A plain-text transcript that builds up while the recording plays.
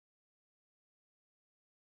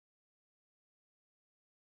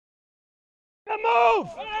Move!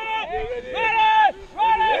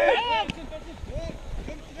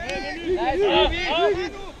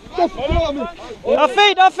 Off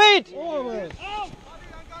feet, off feet!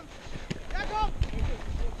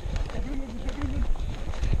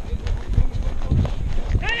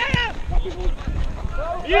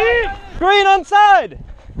 Green on side!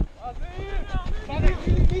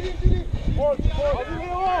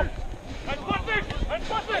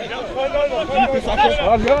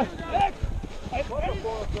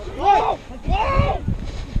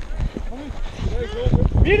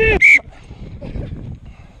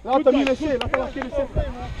 Laat hem niet laten, laat hem niet laten.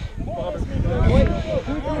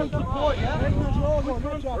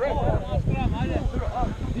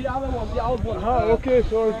 Ah, okay,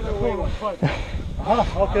 sorry. Ah,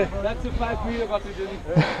 okay. That's a 5 meter what we did.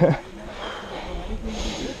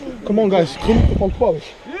 Come on guys, geniet van het power.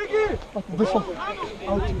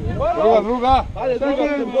 Druga. Allez,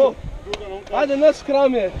 Druga. Allez, ne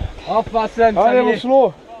scrammer. Aufpassen, Allez,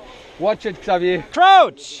 slow. Watch it, Xavier.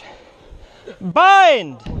 Crouch!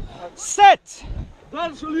 Bind! Set!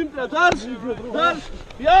 Dars, Olympia, dars! Dars!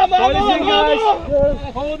 Ja, man!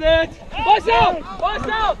 Hold it! Pass out! Pass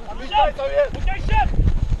out!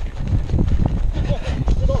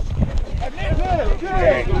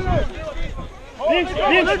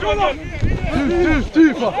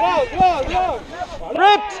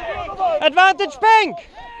 Ripped! Advantage pink!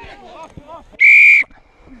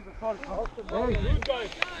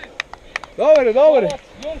 Dauer.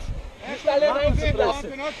 Nicht alle reingehen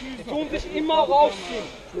lassen. Die tun dich immer rausziehen.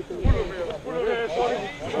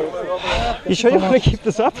 You sure you want to keep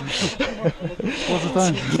this up? What's the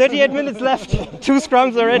time? 38 minutes left. 2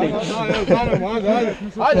 scrums already.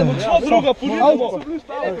 Allez, moet zo Druga,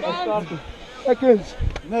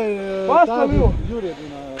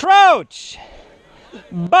 Crouch!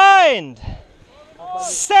 Bind!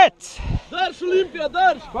 Set! Dars, Olympia,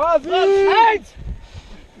 dars! Quasi! Eins!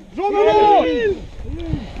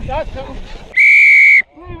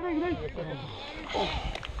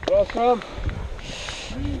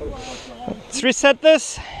 Let's reset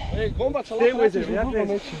this. Yeah.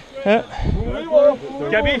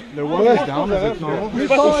 Gabby, the one is down, is it normal?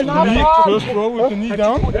 First row with the knee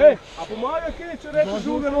down.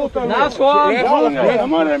 Nice one!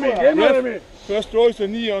 First row is the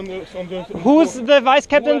knee on the... Who's the vice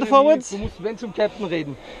captain in the forwards? Du musst wenn zum Captain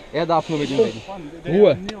reden. Er darf nur mit ihm reden.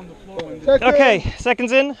 Ruhe. Okay,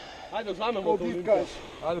 seconds in.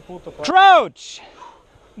 Crouch!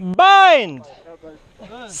 Bind!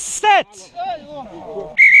 Set!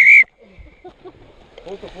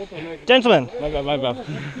 Gentlemen,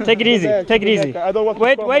 take it easy, take it easy.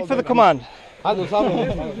 Wait for the command.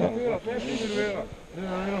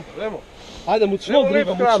 Hij moet snel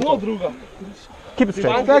Druga, Keep it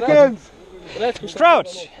straight. Seconds!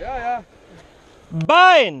 Crouch!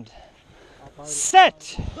 Bind!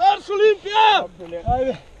 Set! Dars, Olympia!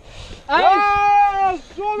 Ja!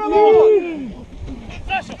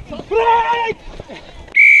 Break!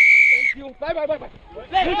 Bye.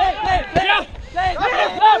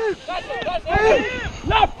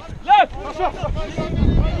 Left!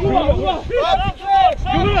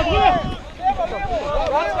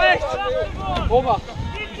 Ganz rechts! Ober!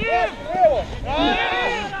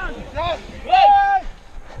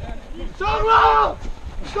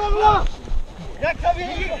 Stongla! Ja,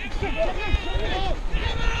 Xavier!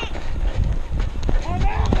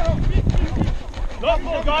 Noch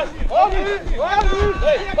mal, guys!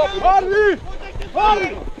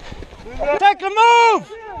 Hurry! Take a move!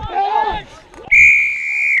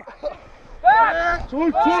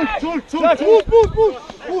 Zurück!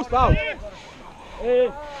 Fuß down!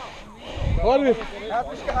 Hurry!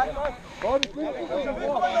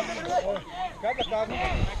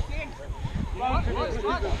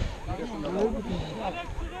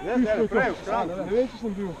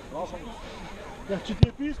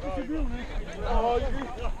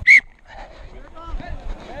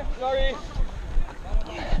 Sorry!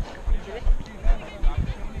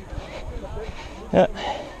 Yeah.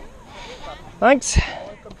 Thanks.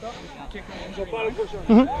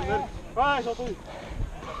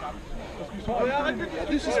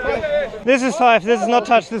 This is 5. This is not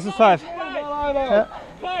touch. This is 5. Yeah.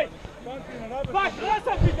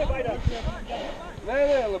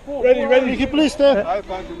 Ready, please stay.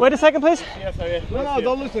 Wait a second, please. No,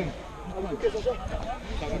 don't listen.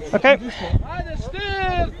 Okay.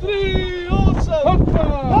 Still, 3, also!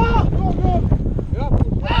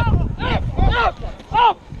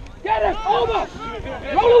 Up! Get it! Over!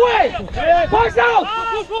 Roll away! Box out!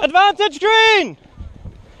 Advantage green!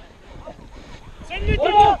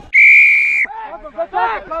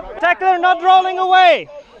 Tackler not rolling away!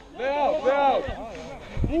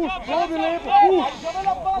 Push, probi lepo, push.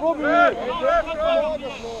 Probi lepo.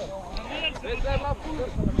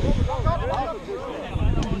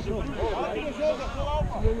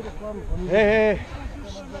 Hej.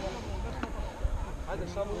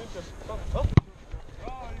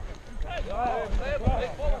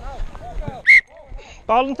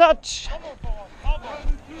 Ball and touch.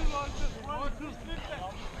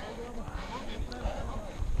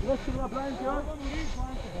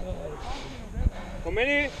 Kom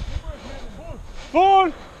in.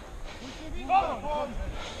 Full.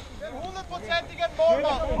 100%ige Ball.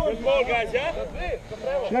 Good ball, guys, ja?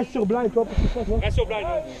 Rechts zo blind, hoor. Rechts zo blij.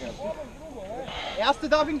 Erste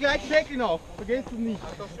darf ihn gleich tackeln auch. Vergesst es nicht.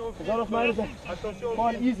 Dat is nog mijn zin.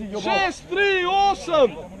 Gewoon easy, joh. 6-3,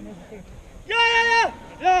 awesome.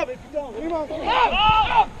 Ja, weet je dan. Iemand. Up,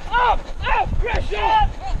 pressure.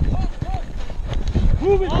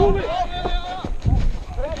 Move it.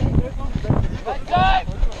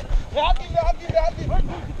 Wer hat ihn?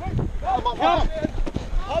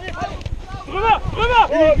 Drüber.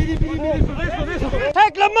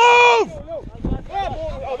 Tackle, move!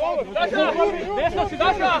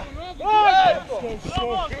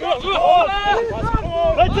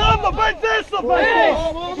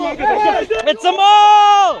 It's a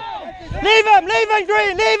maul! Leave him,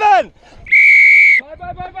 Green, leave him!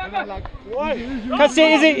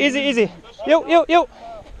 Easy. You.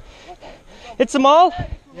 It's a maul.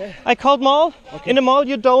 I called maul. In a maul,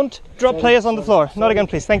 you don't drop players on the floor. Not again,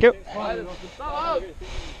 please. Thank you.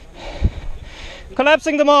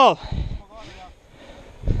 Collapsing the maul.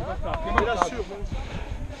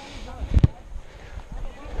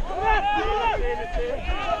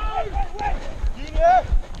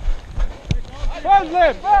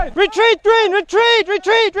 Retreat, Green!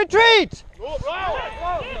 Retreat!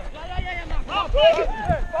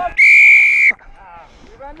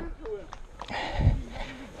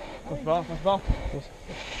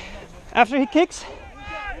 After he kicks,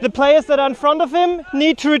 the players that are in front of him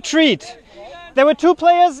need to retreat. There were 2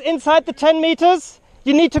 players inside the 10 meters.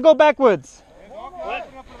 You need to go backwards.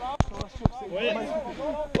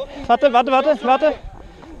 Warte.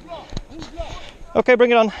 Okay,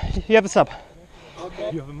 bring it on. You have a sub.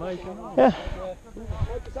 You have a mic, Yeah.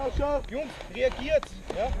 Jungs, reagiert.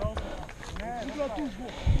 Ja?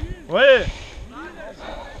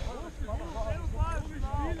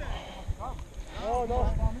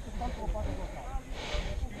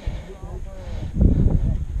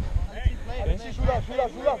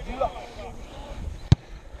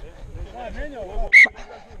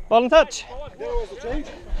 Ball and touch.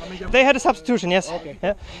 They had a substitution, yes. Okay.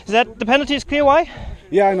 Yeah. Is that the penalty is clear? Why?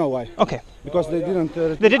 Yeah, I know why. Okay. Because they didn't.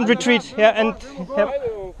 They didn't retreat. Yeah, and yep.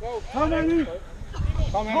 Come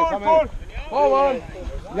here. Forward.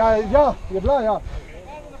 Ja, je blij, ja.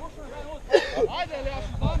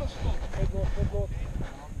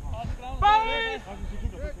 Paris!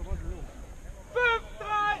 5, 3,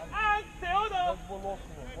 1, Theodor!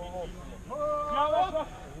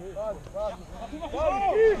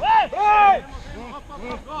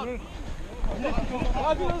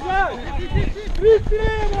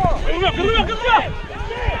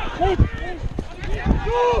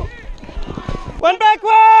 One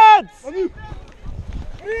backwards!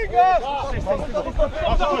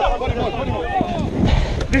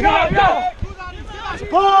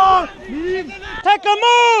 Tackle,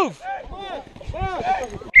 move!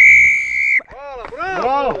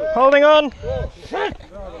 Holding on.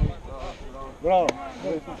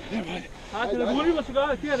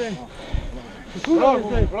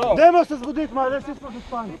 Де можеш се збудити, ма, де си спаш от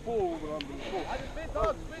спане?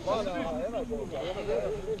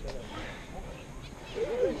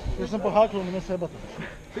 Я съм похакал, не се ебата.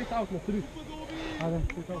 Пит аут на 3. Айде,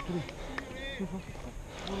 пит аут 3.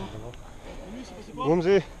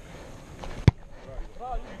 Bumsi.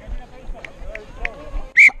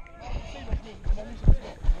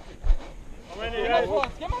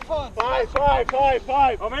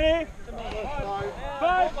 Five. How many?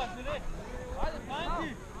 Five.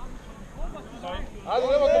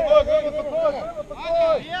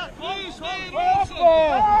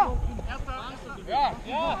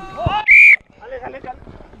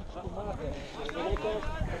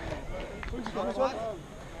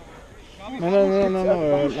 No.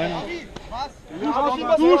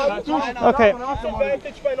 Okay.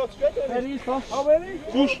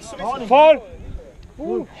 Fall.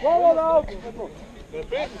 Forward out.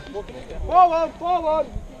 Forward.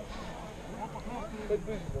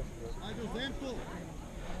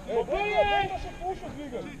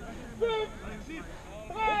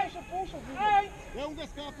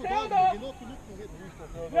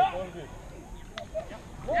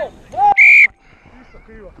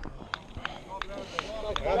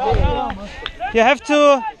 You have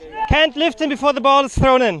to, can't lift him before the ball is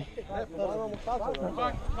thrown in.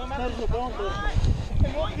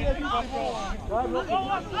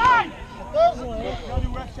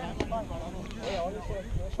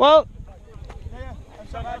 Well,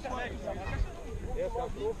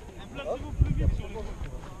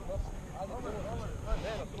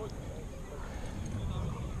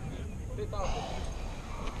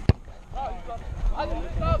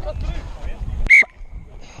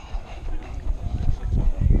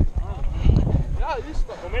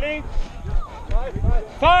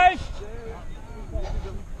 Five.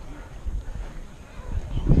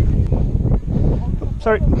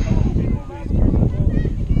 sorry.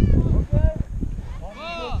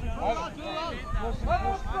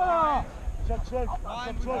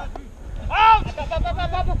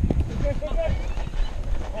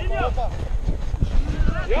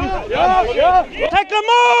 Tackle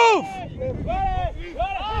move!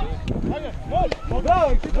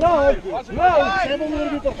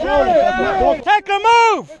 Tackle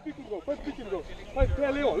move!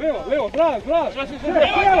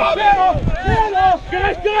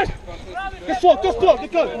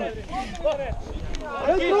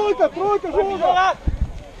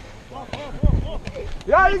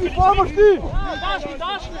 Ja, Iggy, pomoć ti!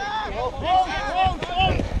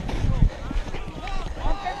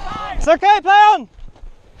 It's okay, play on!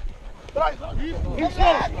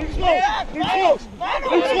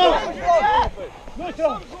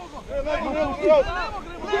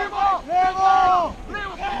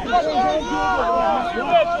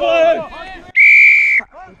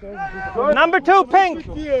 Number 2 pink!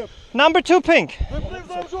 Number 2 pink!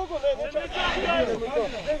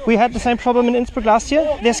 We had the same problem in Innsbruck last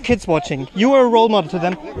year. There's kids watching. You are a role model to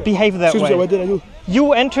them. Behave that way. What did I do?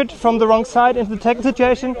 You entered from the wrong side into the tackle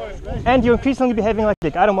situation and you're increasingly behaving like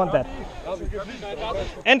Dick. I don't want that.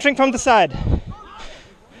 Entering from the side.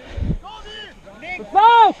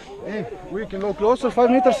 Hey, we can go closer 5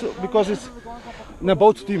 meters because it's in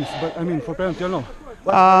both teams. But I mean, for penalty, no.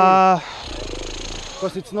 Because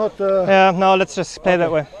it's not. Yeah, no, let's just play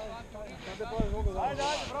that way.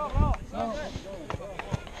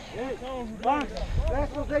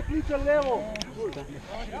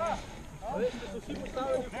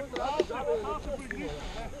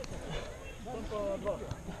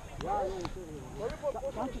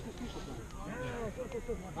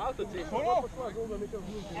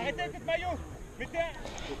 Arrêtez, faites maillot. Bitte.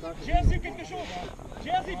 Jersey, quelque chose.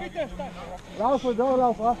 Jersey, bitte. Laufen,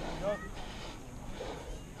 doorlaufen.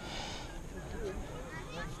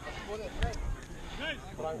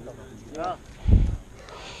 Ja.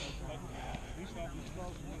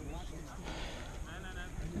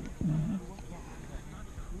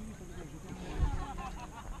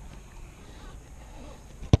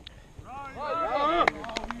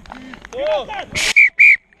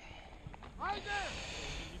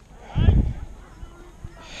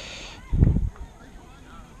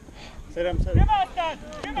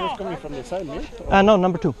 Who's coming from the side, me? No,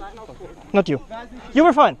 number 2. Not you. You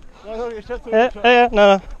were fine.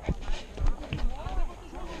 No.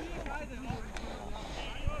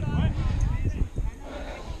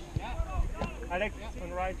 Alex,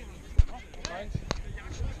 on right.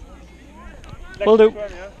 Will do.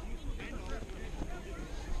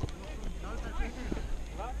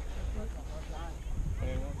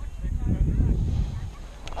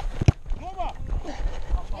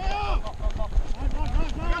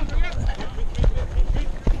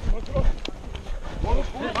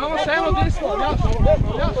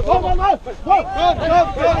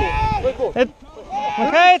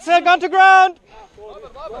 Okay, it's gone to ground.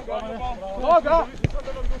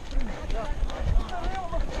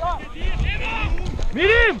 Meet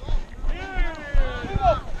him!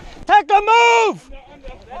 Tackle move!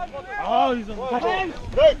 Oh, he's on the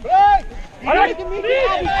Break! Meet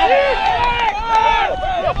him!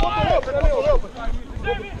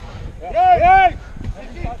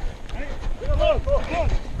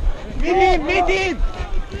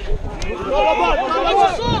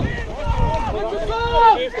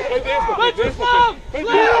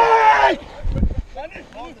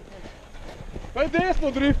 Bij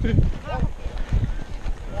desno drifti.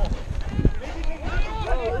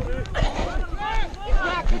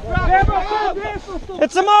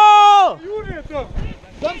 It's a maul!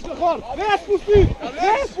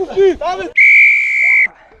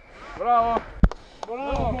 Bravo!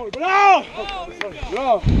 Bravo! Bravo!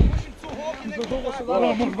 Bravo!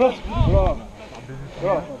 Bravo!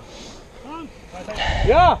 Bravo!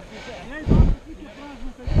 Ja!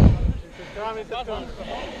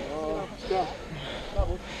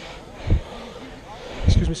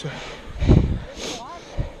 Excuse me, sir.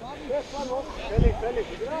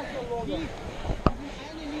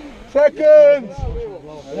 Second!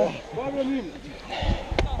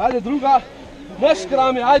 Ajde druga, neš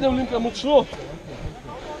krami, ajde Olimpija, močno.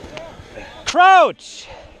 Crouch,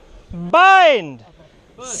 bind,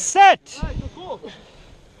 set.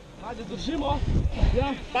 Ajde držimo.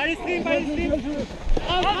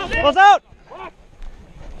 Balls out.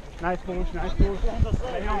 Nice push, nice push.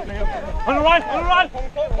 Play on, play on. On the right, on the right.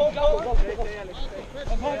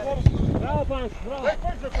 Bravo, Pans, bravo.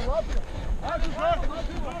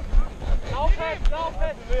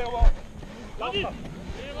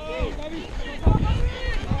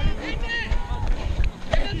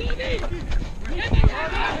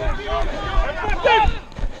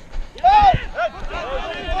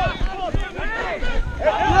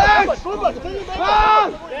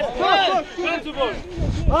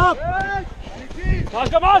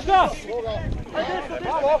 Maška, Maška!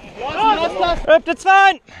 Rip the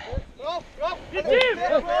Zwein.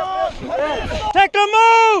 Tackle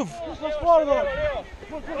move.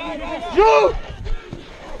 You!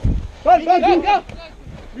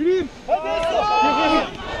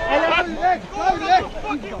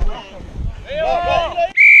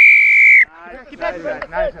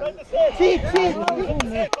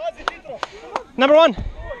 Number one.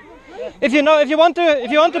 If you want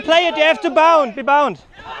to play it, you have to bound. Be bound.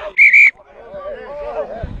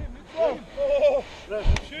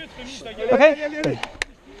 Okay.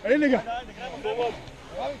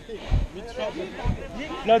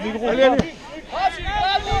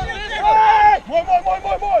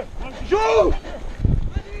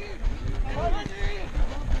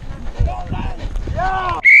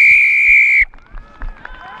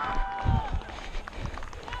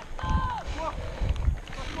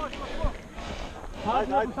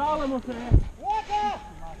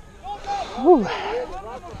 Woo.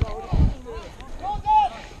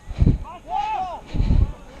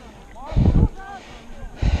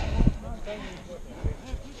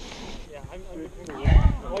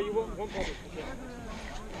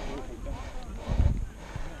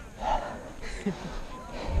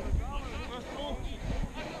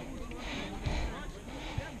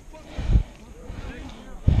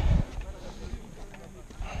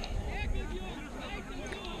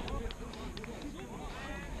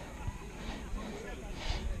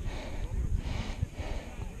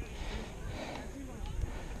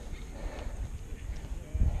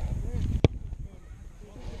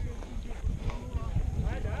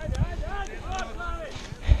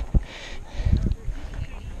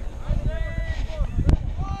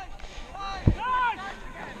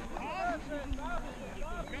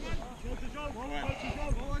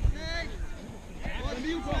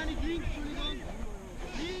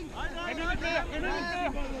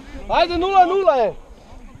 Ajde 0-0 je!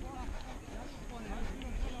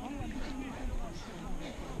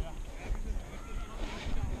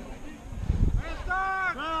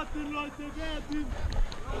 Gatin, Leute, gatin!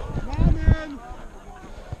 Namen!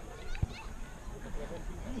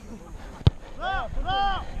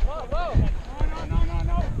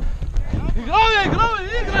 Igraj,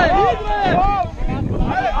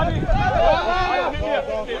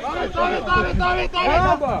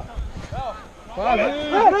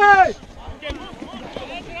 igraj!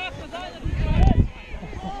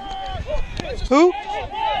 Who?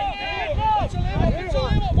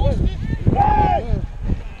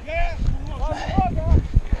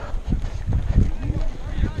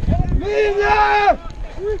 Linja!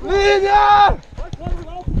 Linja!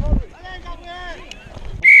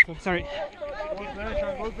 Sorry.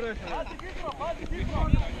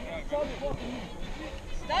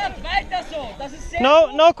 Start weiter so, das ist sehr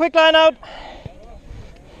No quick line out.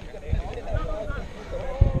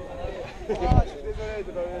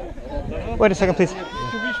 Wait a second, please.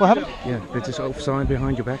 What happened? Yeah, they're just offside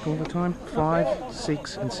behind your back all the time. 5,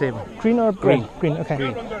 6 and 7. Green or Green. red? Green, okay.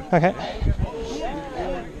 Green. Okay.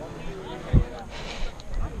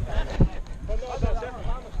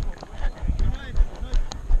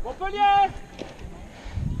 Montpellier!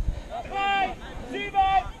 3, 7,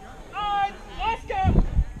 1, Oscar!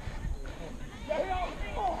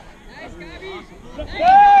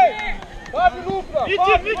 Hey!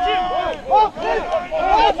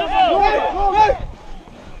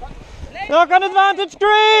 Knock on advantage,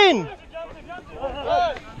 green!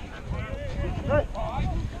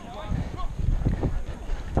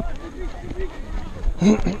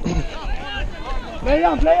 Play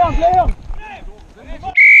on!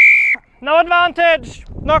 No advantage!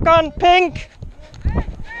 Knock on pink!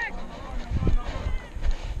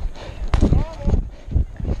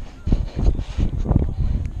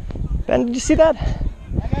 Ben, did you see that?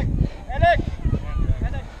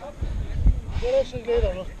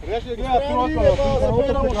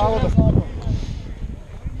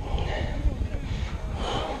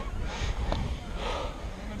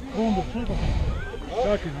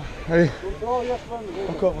 Allez.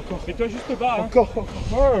 Mais toi juste bas. Encore.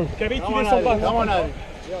 Kevin, tu descends bas.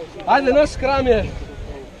 Ajde, naš kram je.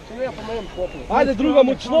 Ajde, druga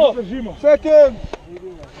močno. Second.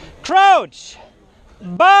 Crouch.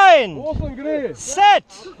 Bind. 8 gre. Set.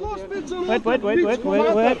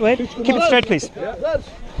 Wait. Keep it straight, please.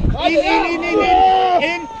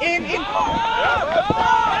 In.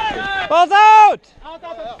 Balls out.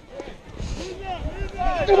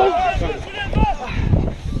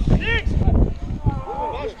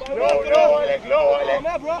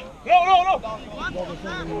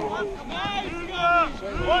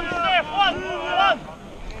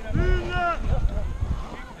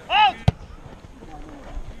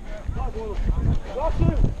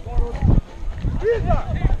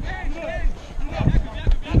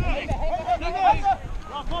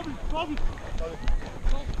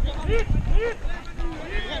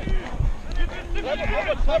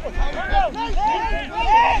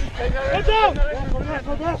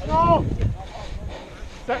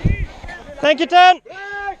 Thank you, Tan.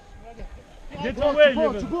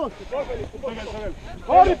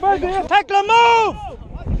 Tackle, move.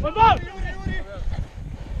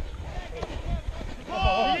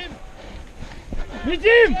 Mit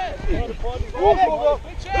ihm!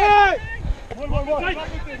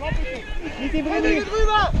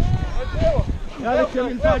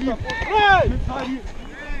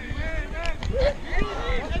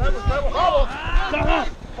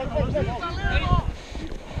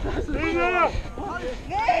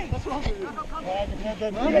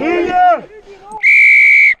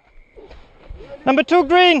 Number 2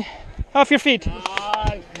 green, off your feet.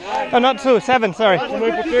 Oh, not 2, 7, sorry.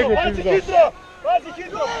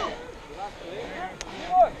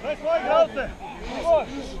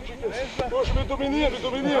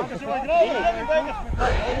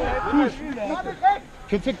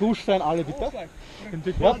 Könnt ihr Gusch sein, alle bitte?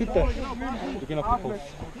 Ja, bitte. Wir gehen auf die Post.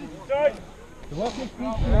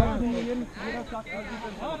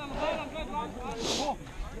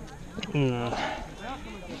 No.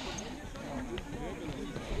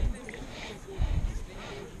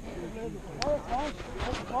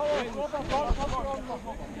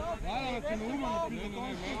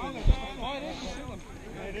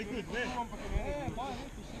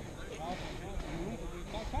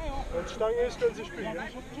 Wenn es Stange ist, können Sie spielen.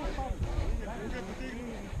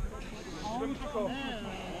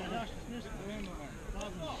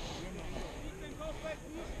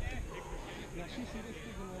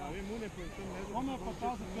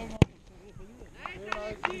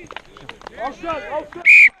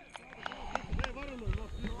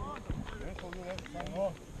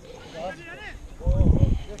 No.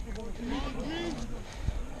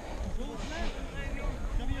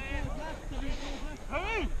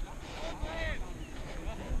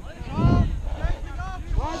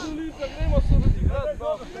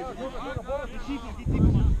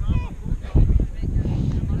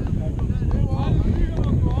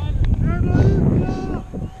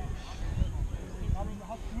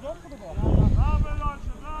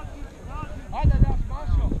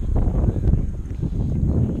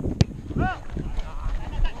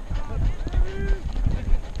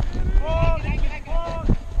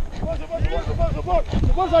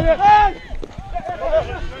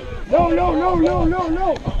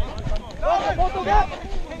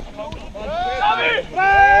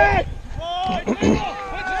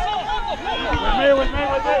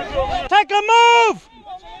 Tackle, move!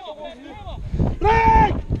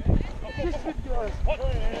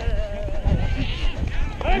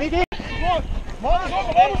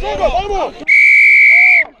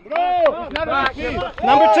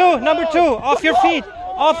 Number two, off your feet,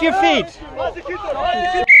 off your feet.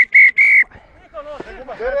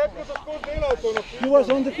 He was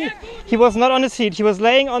on the feet. He was not on his feet, he was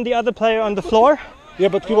laying on the other player on the floor. Yeah,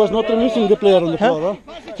 but he was not releasing the player on the floor,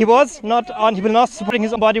 huh? He was not on, he was not supporting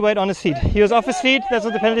his own body weight on his feet. He was off his feet, that's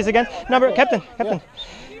what the penalty is against. Captain,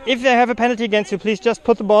 if they have a penalty against you, please just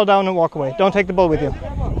put the ball down and walk away. Don't take the ball with you.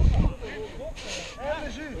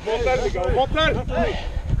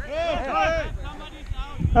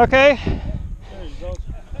 Okay.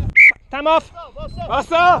 Time off.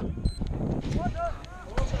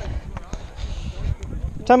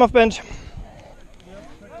 Time off, bench.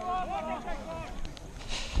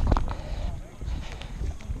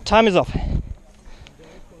 Time is off.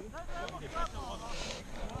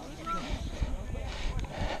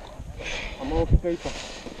 I'm off the paper.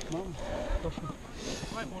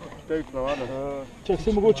 Čak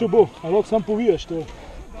se mogoče bo, ali lahko sam poviješ to.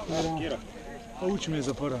 Pa uči me je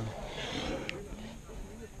zaprl.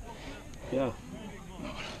 Ja.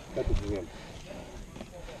 Kaj ti povem?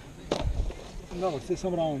 Dobro, vse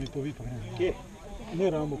sam ravno mi povi pa gremo. Kje? Ne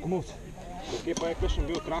ravno, komovce. Kje pa je kakšen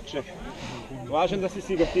bil trakše? Važen, da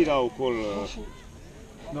si ga ti dal okoli.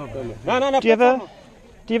 Dobro.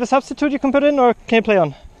 Do you have a substitute you can put in, or can you play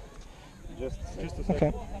on? Just a second.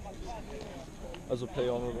 Okay. Also play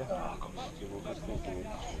on oder?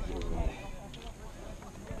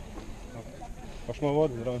 Paš malo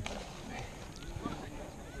vode zraven.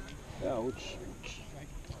 Ja, uč.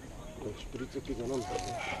 Šprico, ki ga nam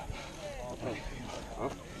tako.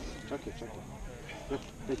 Čakaj.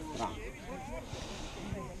 Pet stran.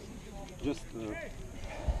 Just...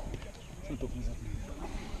 Sem to prizadnil.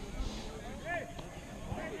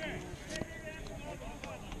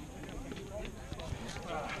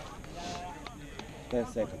 10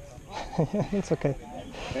 seconds. It's okay.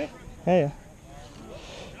 Okay? Yeah.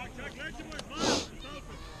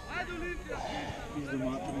 Pizdo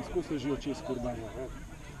mater, skozi ležijo čez kurbanja.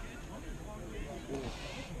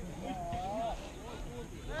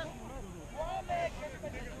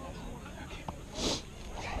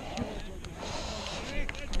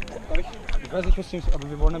 Ich weiß nicht, was die, aber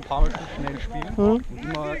wir wollen ein paar Mal schnell spielen und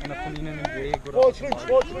immer einer von ihnen im Weg oder...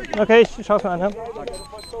 Okay, ich schaue es mir an. Ja. You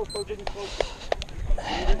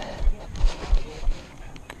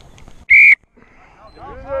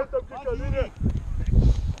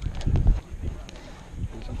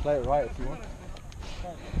can play it right if you want.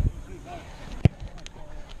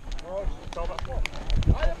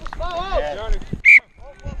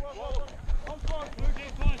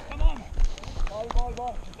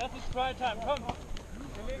 Das ist Try Time, komm!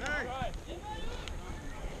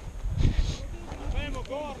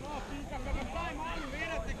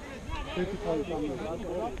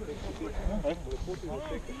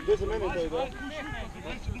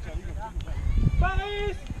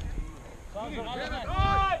 Paris!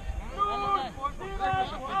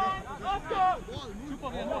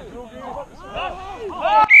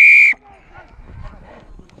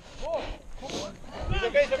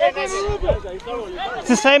 It's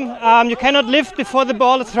the same. You cannot lift before the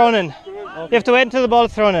ball is thrown in. You have to wait until the ball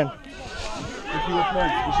is thrown in.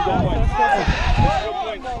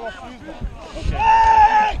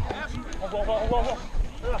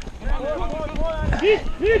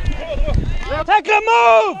 Tackler,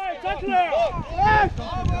 move!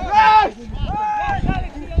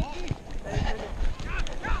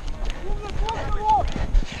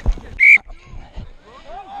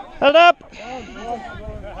 Hold up!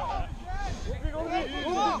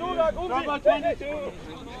 Number 22.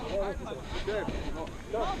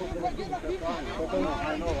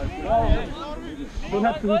 Don't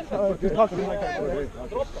have to talk to me.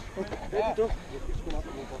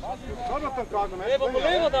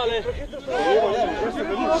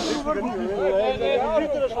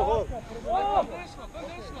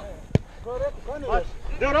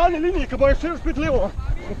 Der ravni liniji, ki bojo še spet levo.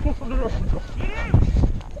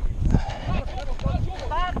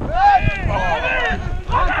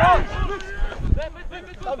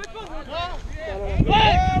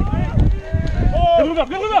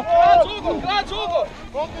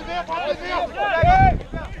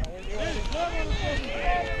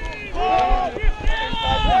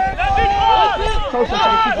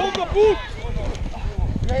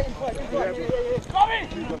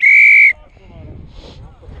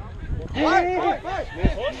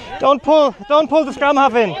 Don't pull the scrum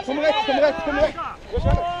half in. Kom rechts.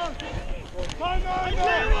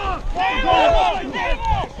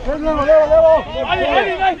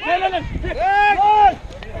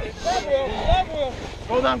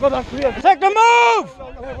 Go down, clear. Take the move!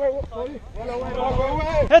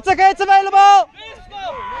 It's okay, it's available!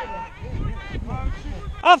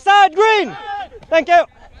 Offside, green! Thank you!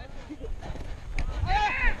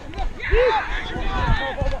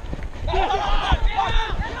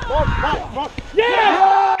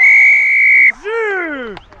 Yeah!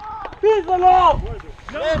 Pizda lov!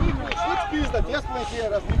 Nič pizdat, jaz povem, kje je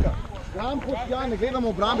razlika. Gram kot ja, ne gledamo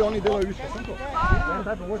obrambe, oni delajo više. Sem to.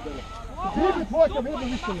 Daj pa vod delo. Drugi tvojka vedno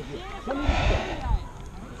više ne dela. Sam ni više.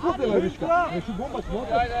 Skut delajo viška. Ne si bombač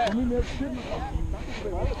noter, pa mi ne širno.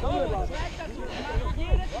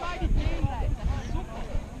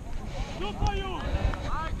 Super, Jungs!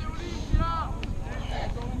 Ajde, Olimpija!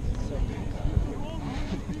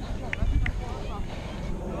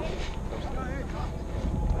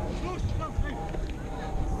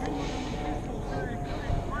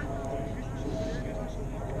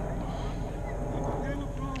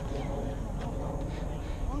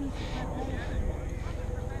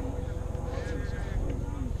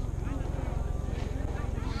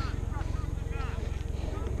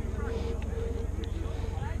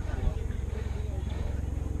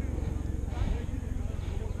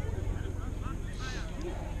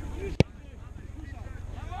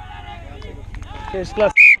 First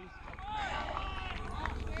class.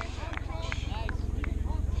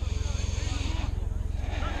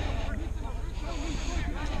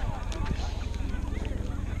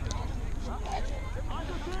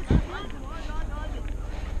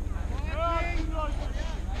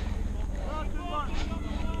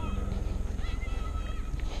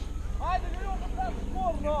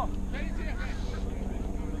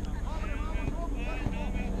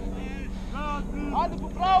 Ajde,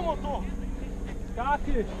 popravimo to!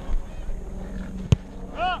 Kaki!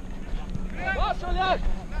 Vaš Oljak!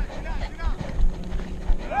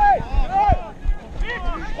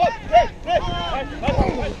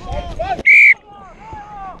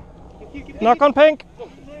 Knock on pink.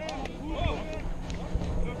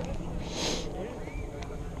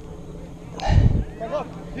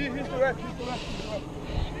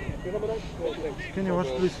 Can you watch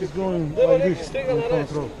please? He's going like this in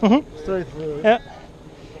control. Straight. Yeah.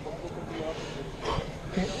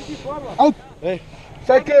 Out! Hey.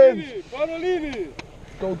 Second!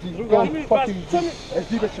 Go deep. Go fucking deep. As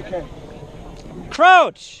deep as you can.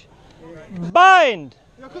 Crouch. Bind.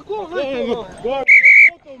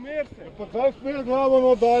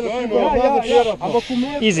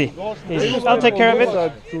 Easy. Easy. I'll take care of it.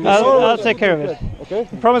 I'll take care of it. Okay.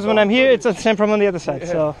 I promise when I'm here, it's the same problem on the other side.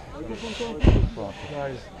 So.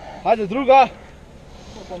 Hajde druga!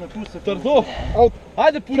 Trdo! Out!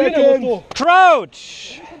 Hajde pulinemo to!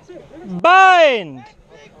 Crouch. Bind.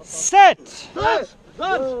 Set. Drž!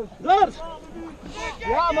 Drž!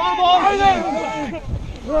 Ja, mamo! Ajde!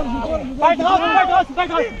 Daj!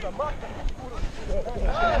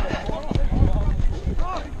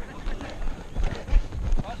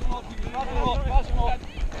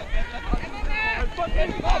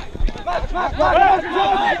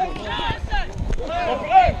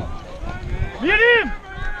 Mirim!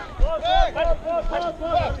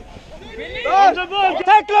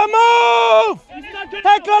 Tackle, move!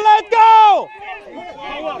 Tackle, let go!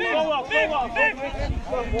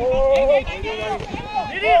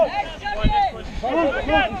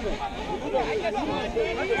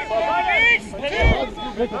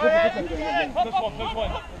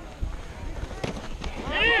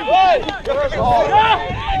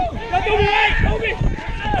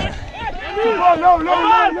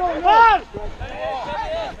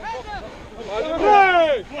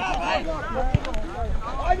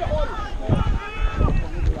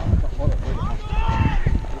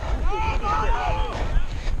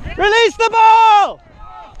 Release the ball!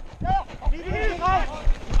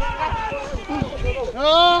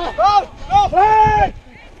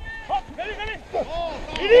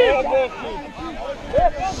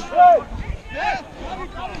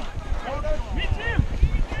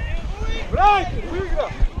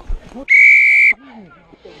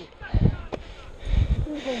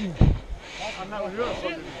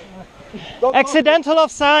 Accidental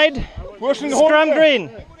offside. Scrum green.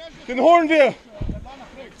 Den holen wir!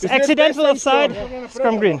 It's accidental offside.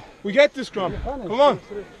 Scrum green. We get this scrum. Come on.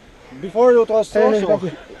 Before it was also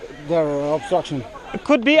their obstruction. It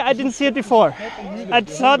could be. I didn't see it before. I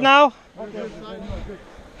saw it now.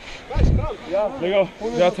 They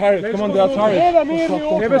are tired. Come on, they are tired.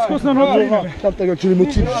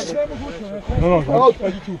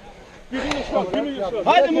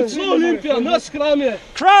 Hajde mu celo Olimpija, na skrame!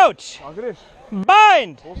 Crouch.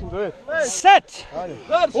 Bind. Set.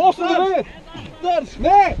 Drž! Drž!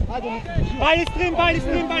 Ne! Beides drin, beides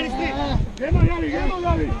drin, beides drin.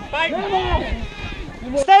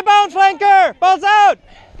 Stay bound, flanker. Ball's out.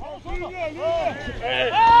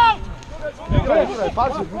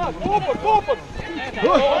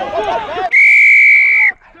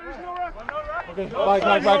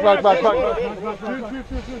 Back.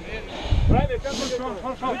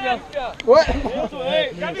 What?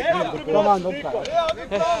 Come on, don't cry.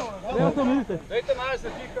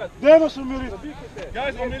 Dajmo se umiriti.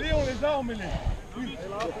 Guys, umili, on les a umili.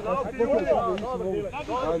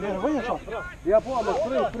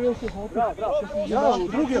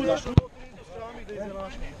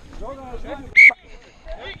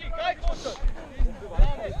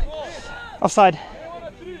 Offside.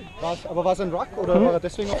 Aber war es ein Ruck oder war er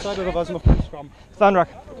deswegen offside oder war es noch kein Scrum? It's on ruck.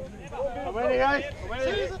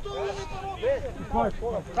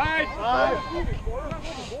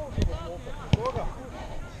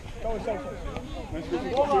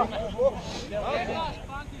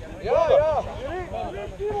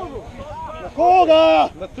 Koga!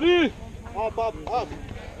 Na 3! Up.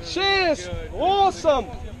 6! 8!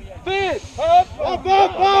 5! Up!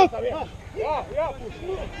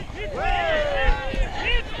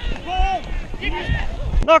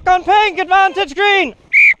 Knock on pink, advantage green.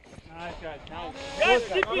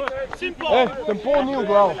 Tempo ni v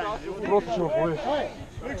glavu. Prosto ćemo povesti.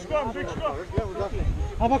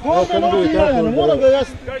 Ampak on me malo igrajo, ne moram ga jaz,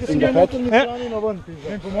 ker sem ga noter ni strani na ven.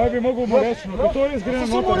 Po mojem bi mogel mu reči, ko to res gre na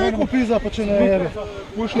noter. Samo rekel pizza, pa če ne jebe.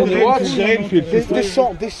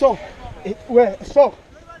 They saw. Where? Stop.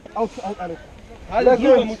 Out, Alex. Ajde,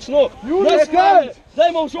 druga, močno.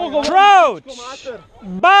 Dajmo v žogo. Crouch!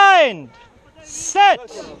 Bind! Set!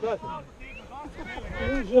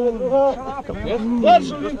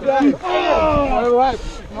 Drž, Olimpija.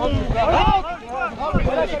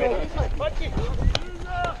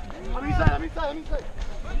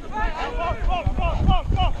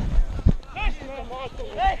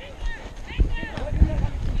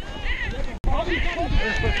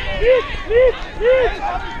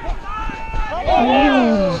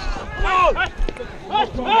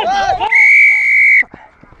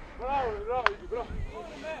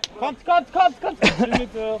 Cut.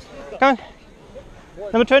 Come on.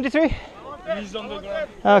 Number 23? He's on the ground.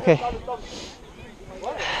 Okay.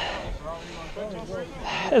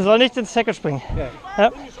 Er soll nicht ins Tackle springen.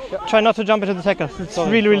 Yeah. Try not to jump into the tackle. It's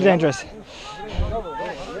really dangerous.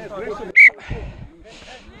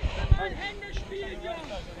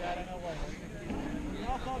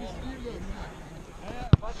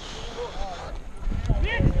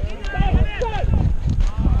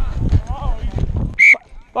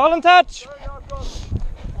 Ball and touch.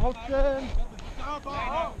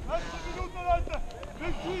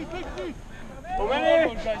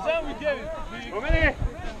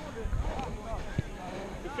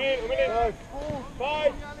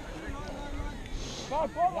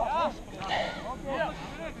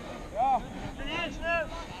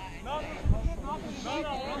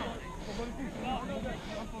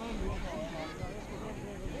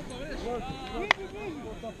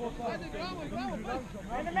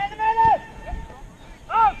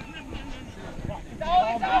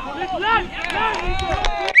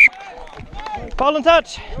 Ball and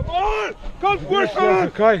touch.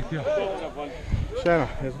 Zakaj? Še ena.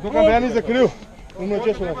 Tukaj me ni zakril. Umno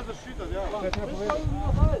če so nas.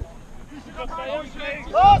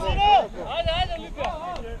 Ajde, Olimpija.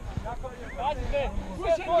 Du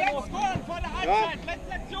musst jetzt scoren vor der Halbzeit.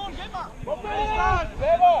 Letzte Aktion, geh mal. Hoppel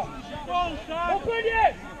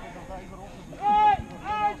jetzt. 3,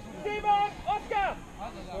 1, 7, Oscar.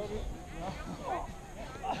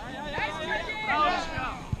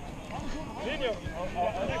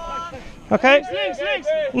 Okay.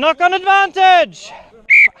 Knock on advantage.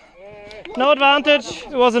 No advantage.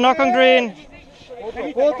 It was a knock on green.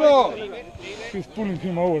 Foto! He's pulling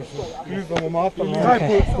him over, so he's the momentum.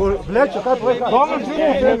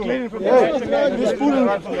 He's pulling.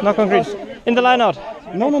 Knock on green. In the line out.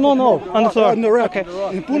 No. On the floor. On the rack. Okay.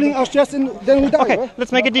 He's pulling us just in, then we die. Okay, Right?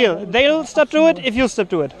 let's make a deal. They'll stop to it if you stop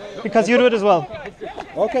to it. Because you do it as well.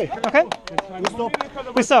 Okay. Okay?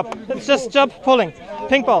 We stop. Let's just jump pulling.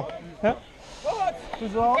 Pink ball. Yeah.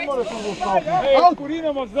 Ajde,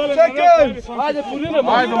 porinemo.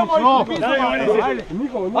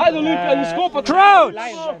 Ajde, Olimpija, ni skopa. Crouch!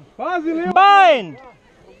 Bind!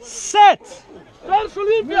 Set! Drž,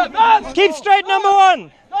 Olimpija, drž! Keep straight, number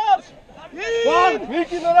 1!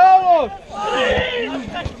 Viki naravno!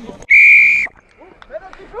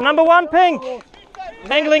 Number 1, pink!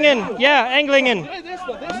 Angling in. Yeah, angling in.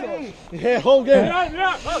 Yeah, whole game.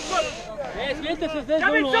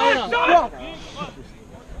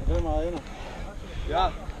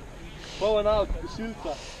 Ja, bowen out,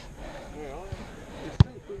 Silta.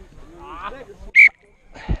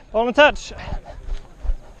 Ball and touch.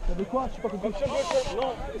 The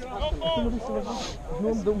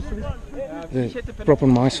prop on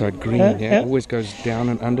my side, green, Yeah. always goes down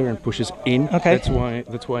and under and pushes in. Okay. That's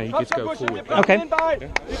why he gets go forward. Okay.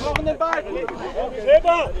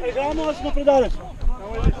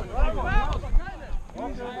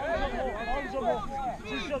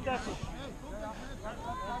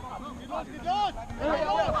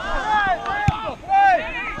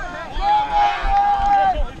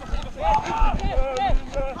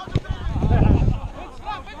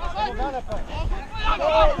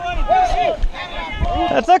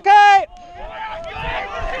 That's okay.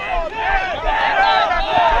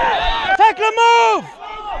 Tackle and move.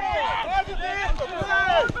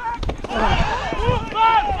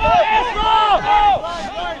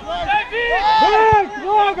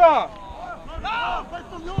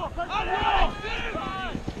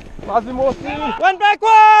 Went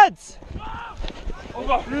backwards.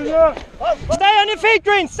 Stay on your feet,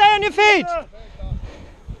 Green. Stay on your feet.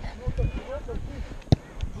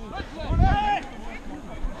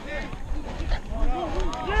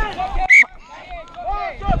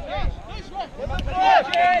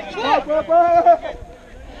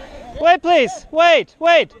 Wait, please. Wait.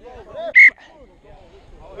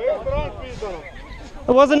 It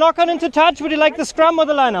was a knock-on into touch. Would you like the scrum or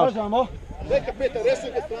the line-out?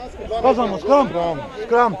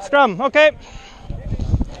 Scrum, okay.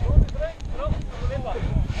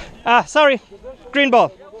 Ah, sorry. Green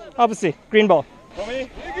ball. Obviously, green ball.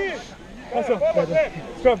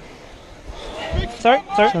 Sorry.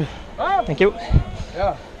 Thank you.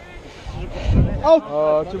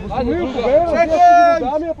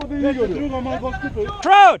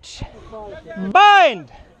 Crouch.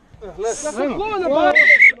 Bind.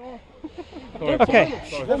 Okay.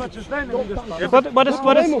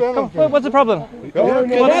 What's the problem?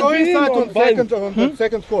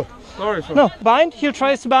 Second score. No, bind. He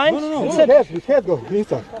tries to bind. No. His head go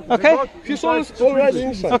inside. Okay. He's already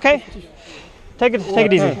inside. Okay. Take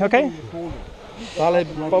it easy. Okay.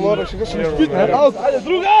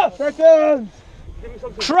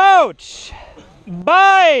 Crouch.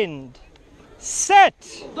 Bind. Set.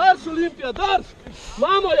 Darš, Olimpija, darš!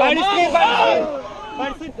 Mamo, ja,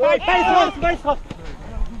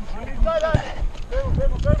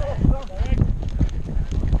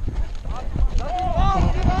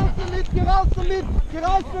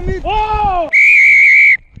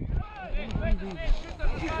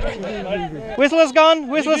 Whistle is gone.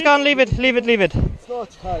 Leave it. It's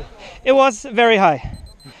not high. It was very high.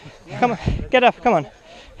 Come on, get up. Come on.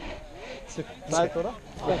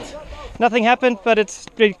 Nothing happened, but it's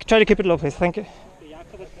try to keep it low, please. Thank you.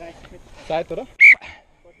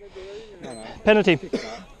 Penalty.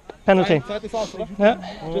 Yeah.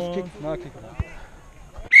 Just kick. No, kick.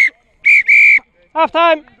 Half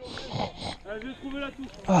time.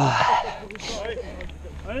 Come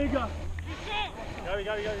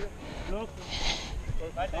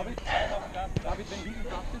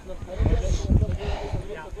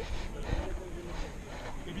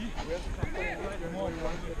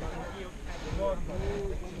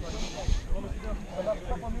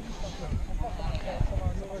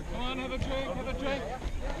on, have a drink.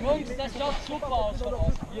 Jungs, das schaut super aus von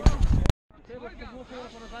außen.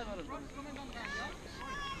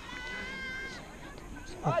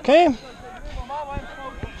 Okay.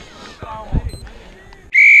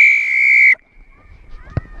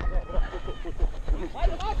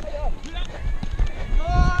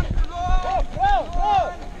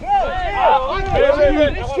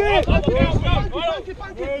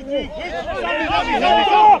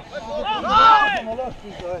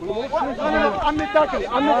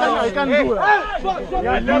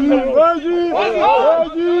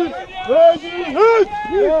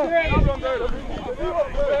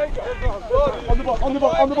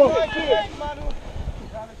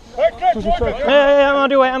 I'm on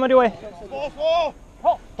the way.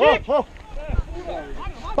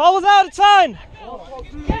 Ball was out, it's fine.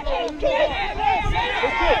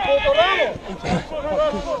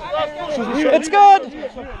 It's good.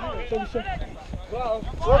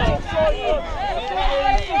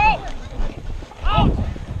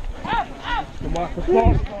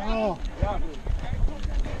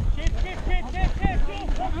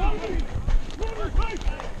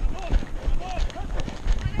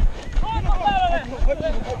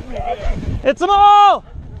 It's a ball.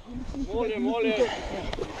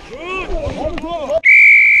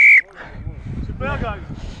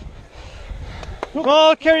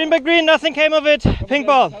 Ball carried by green, nothing came of it. Pink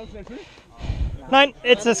ball. 9,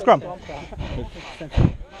 it's a scrum.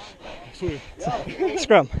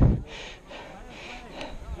 Scrum.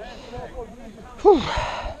 Whew.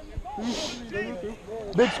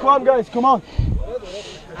 Big scrum, guys, come on.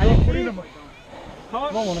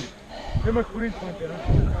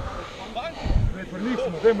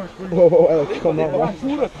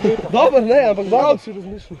 Dobar, ne, ampak dobro si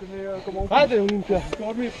razmišljal. Ajde, Olimpija.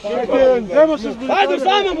 Ajde,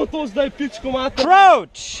 vzamemo to zdaj, pičko mater.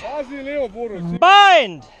 Crouch.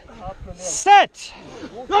 Bind. Set.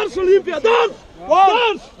 Darš, Olimpija, darš!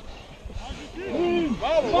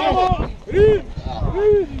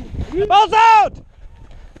 Ball's out.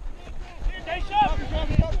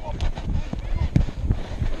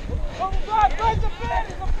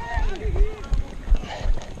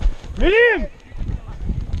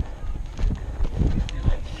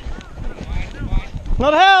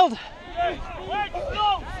 Not held.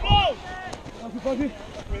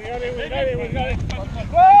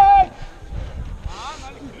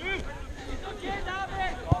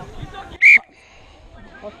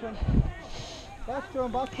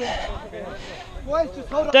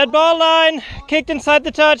 Dead ball line, kicked inside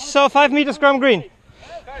the touch, so 5 meters scrum green.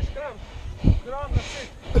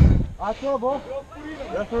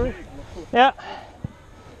 Yeah.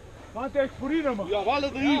 Ja, Walle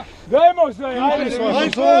drie. Demos,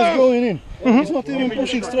 He's always going in. He's not even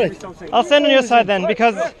pushing straight. I'll stand on your side then,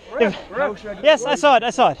 because if, yes, I saw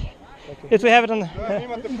it. If we have it on.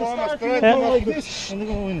 Like this and they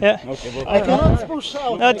go in. Ja. I cannot push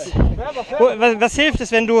out. Was hilft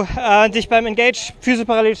es, wenn du dich beim Engage Füße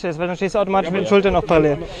parallel stellst, weil dann stehst du automatisch mit den Schultern auch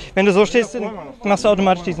parallel. Wenn du so stehst, dann machst du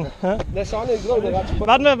automatisch diesen. Ja?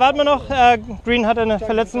 Warten wir noch. Green hat eine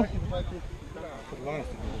Verletzung.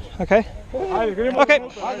 Okay.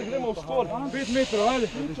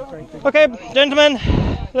 Okay, gentlemen,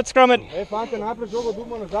 let's scrum it.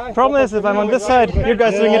 Problem is, if I'm on this side, you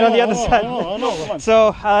guys doing it on the other side.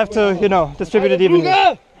 So I have to, distribute it evenly.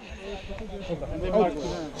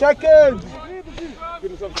 Second.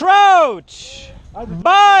 Crouch,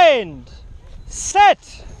 bind,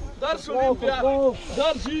 set.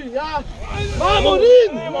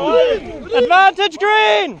 Advantage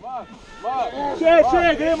green.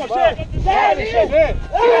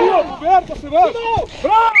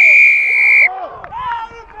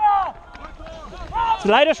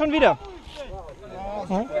 Leider schon wieder.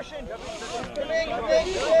 Ja.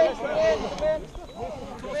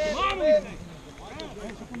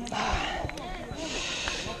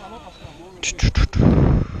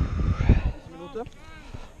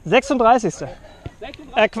 Sechsunddreißigste.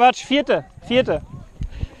 Quatsch, vierte.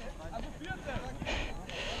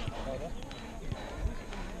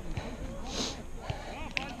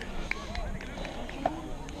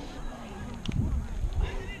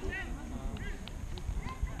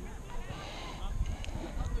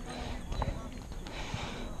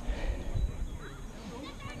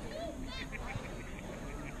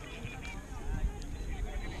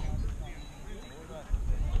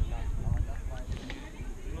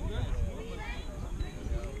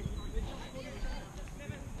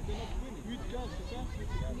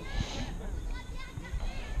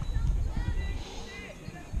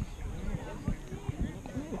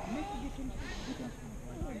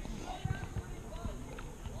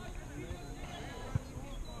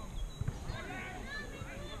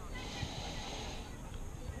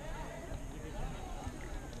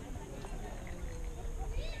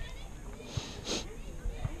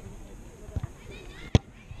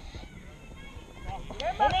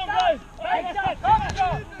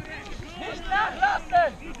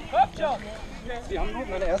 Sie haben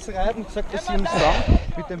meine erste Reihe hat gesagt, dass sie im Scrum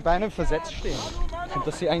mit den Beinen versetzt stehen und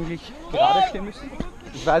dass sie eigentlich gerade stehen müssen.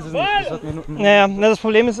 Ich weiß es nicht. Das hat mir nur naja, das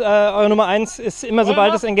Problem ist, eure Nummer 1 ist immer,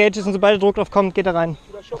 sobald es engaged ist und sobald der Druck drauf kommt, geht er rein.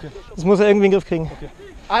 Okay. Das muss er irgendwie in den Griff kriegen. Okay.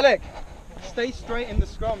 Alec, stay straight in the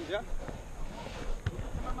scrums, ja?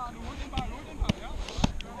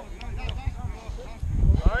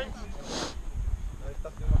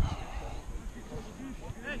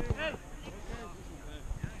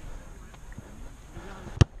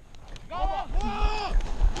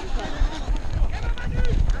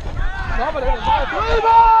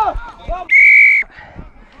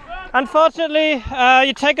 Unfortunately,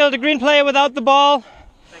 you tackled the green player without the ball.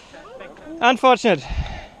 Unfortunate.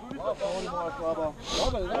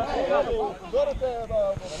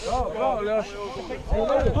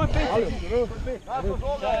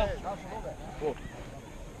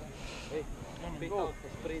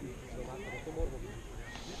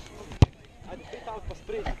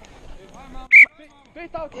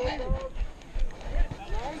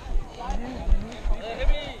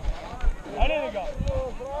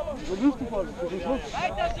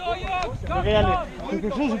 Weiter so, Jungs! Komm,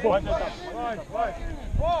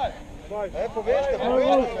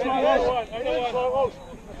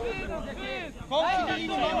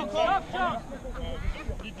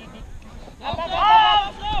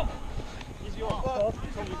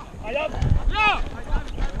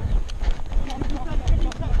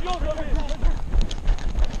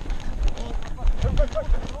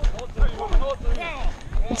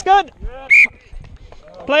 It's good.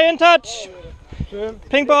 Play in touch.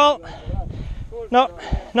 Pink ball. No,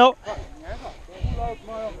 no.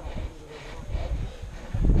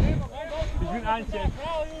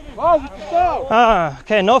 Ah,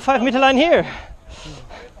 okay, no 5-meter line here.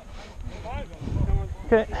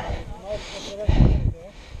 Okay.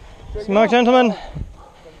 Smart gentlemen.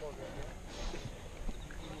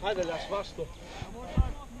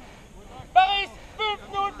 Paris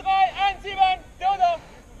 5-0-3-1-7, Theodor!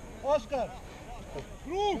 Oscar.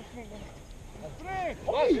 Flug!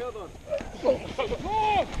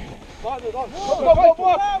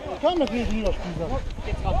 Kann das nicht wieder spielen.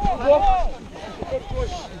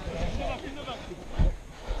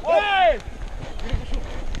 Hey!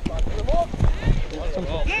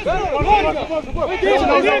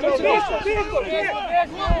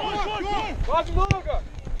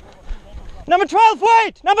 Number 12,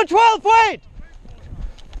 wait! Number 12, wait!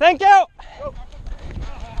 Thank you!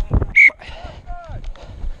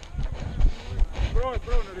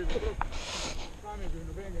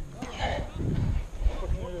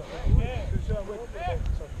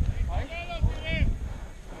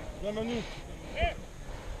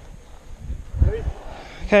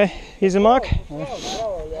 Okay, here's a mark.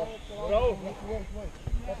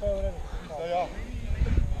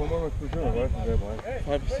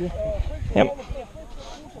 Yep.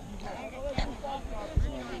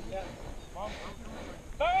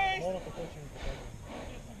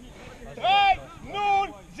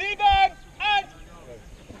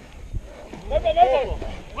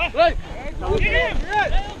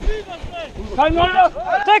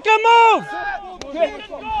 Take a move!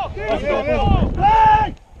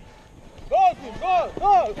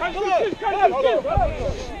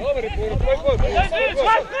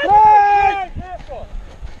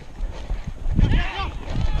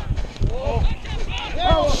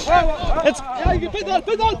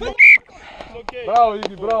 Bravo,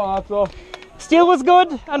 Iggy, bravo, Naco. Steal was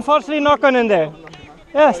good, unfortunately knock on in there.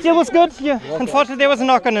 Yeah, steal was good, yeah, unfortunately there was a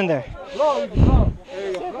knock on in there.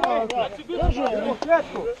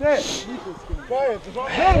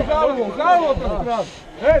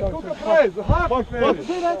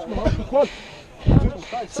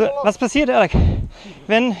 So, was passiert, Alec?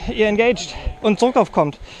 Wenn ihr engaged und Druck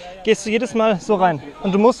aufkommt, gehst du jedes Mal so rein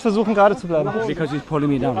und du musst versuchen gerade zu bleiben. Because he's pulling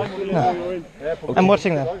me down. No. I'm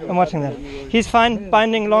watching that. I'm watching that. He's fine,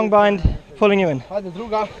 binding, long bind, pulling you in.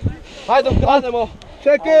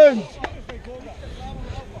 Second!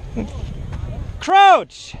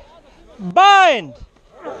 Crouch! Bind!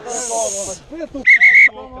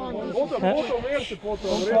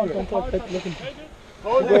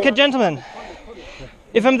 Okay, gentlemen.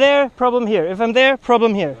 If I'm there, problem here. If I'm there,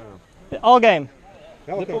 problem here. All game.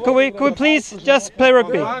 Could we please just play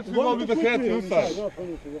rugby?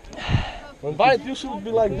 Why you should be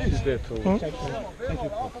like this?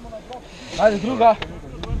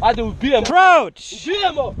 Crouch!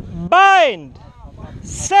 Bind!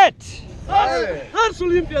 Set! Dars,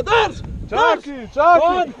 Olimpija, dars! Čaki!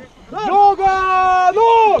 Joga!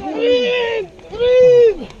 No! Green!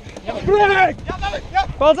 Break!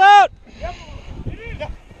 Balls out!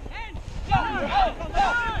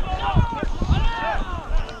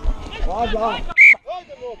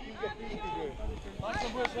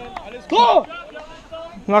 Go!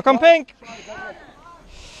 Knock on pink!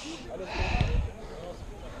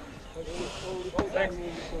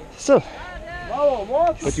 Still.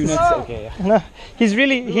 But you not okay, yeah. No,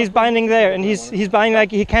 he's binding there and he's binding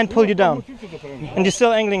like he can't pull you down. And you're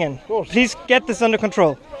still angling in. Please get this under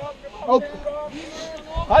control.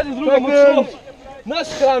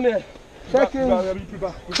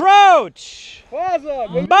 Crouch!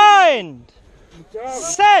 Bind!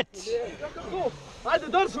 Set!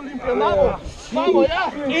 Ajde, dars, Olimpija, mamo! Mamo,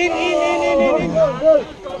 ja! In!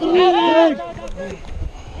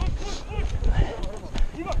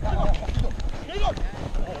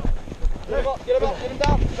 Get him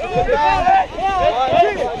down!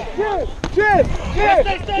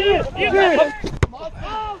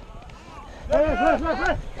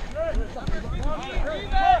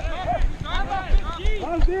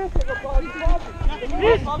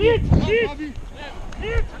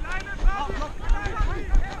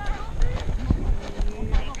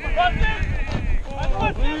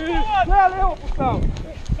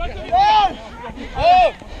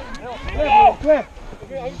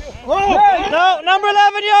 No, number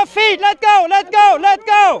 11, your feet. Let go.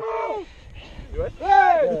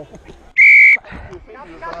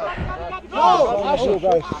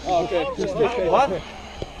 What?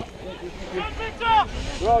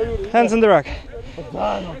 Hands in the ruck.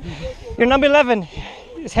 Your number 11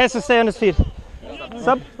 has to stay on his feet.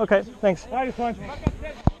 Sub? Okay, thanks.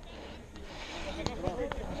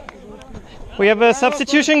 We have a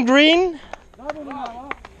substitution, green.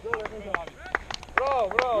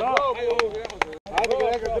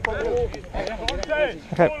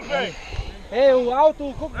 Okay. Hey, o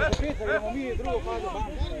auto, como que você fez? A minha druga faz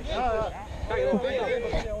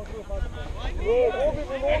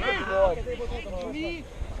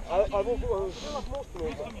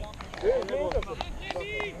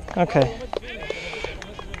Okay.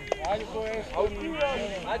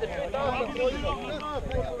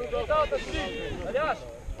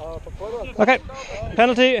 Okay.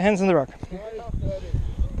 Penalty, hands in the ruck.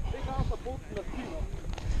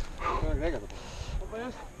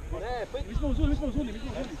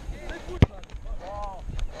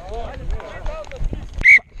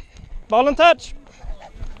 Ball and touch.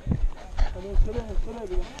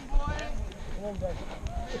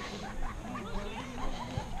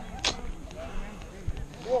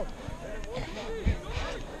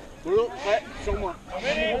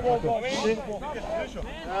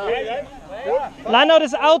 Lineout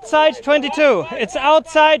is outside 22. It's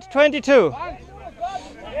outside 22.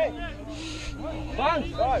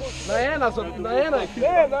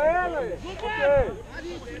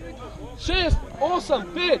 Šest, osam,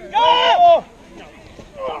 pet.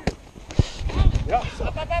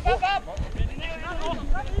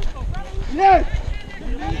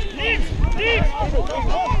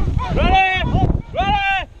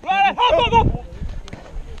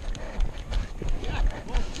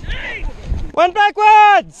 Went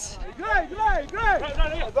backwards!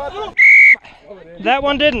 That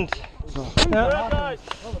one didn't. Yeah.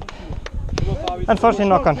 Unfortunately,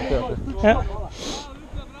 knock on. Yeah.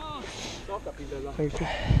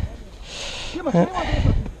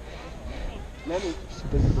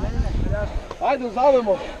 Ajde,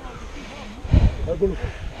 zavemo.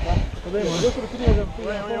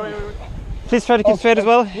 Please try to keep straight as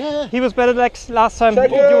well. He was better last time.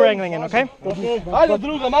 You were angling in, okay? Ajde,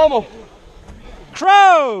 druga, mamo.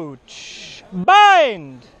 Crouch!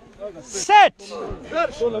 Bind! Set!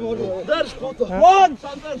 Drž, puto. One!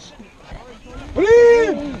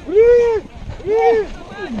 Breathe!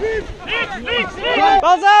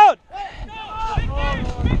 Balls out!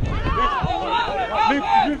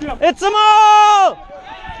 It's a maul!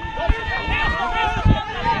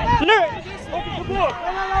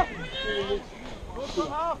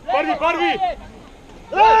 Prvi!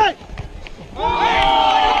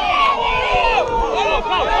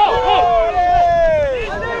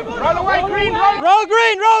 Roll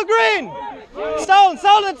green! Stolen,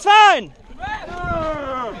 it's fine!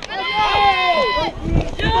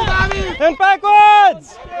 And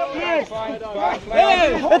backwards!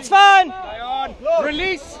 It's fine!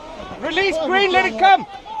 Release green, let it come.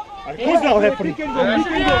 Who's now happening?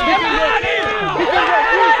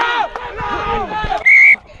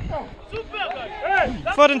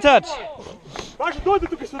 Foot and touch. Baš dojde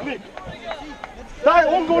tukaj sodnik. Daj,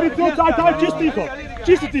 on govori cel cajt, daj,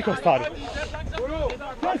 čisto tiho, stari.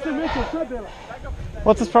 Kaj se večer, šta dela?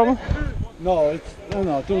 What's his problem? No,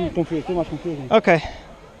 too much confusion. Okay.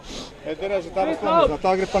 Teraz je ta razlomna,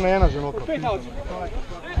 ta gre pa na ena že notro.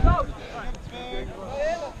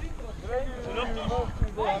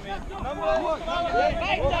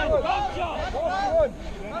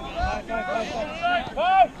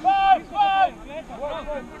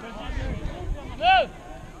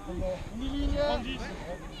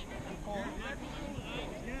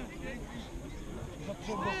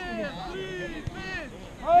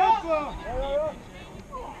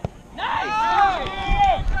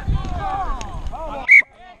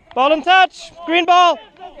 Ball and touch. Green ball.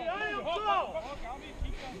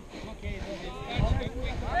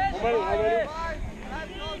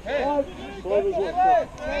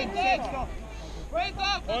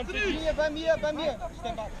 Bei mir.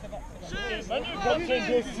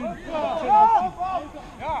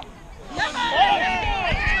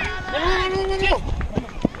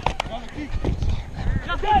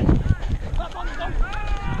 Step up.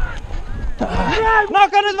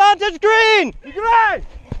 Knock on advantage, green.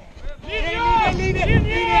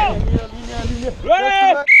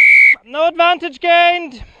 No advantage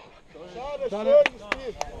gained. Schade.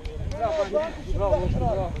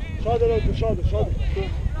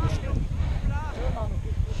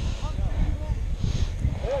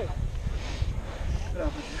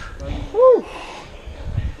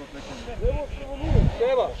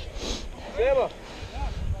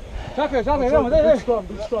 Čakaj, idemo, daj.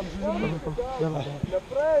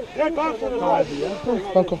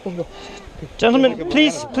 Gentlemen,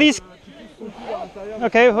 please.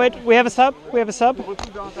 Okay, wait, we have a sub.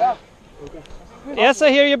 Yes, I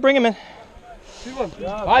hear you, bring him in.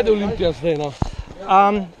 Ajde, Olimpija zdaj, no.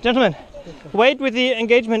 Gentlemen, wait with the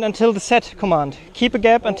engagement until the set command. Keep a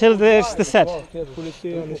gap until there's the set.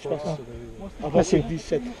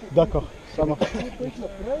 D'accord, ça marche.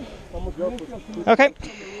 Okay.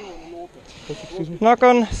 Knock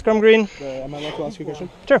on, scrum green. Am I allowed to ask you a question?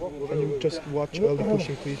 Sure. Can you just watch all the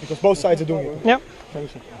pushing, please? Because both sides are doing it. Yep.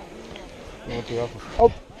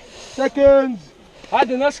 Op, seconds!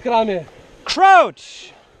 Ajde, na skrame.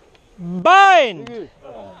 Crouch. Bind.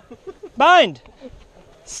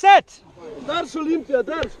 Set. Drž, Olimpija,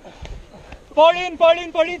 drž. Ball in.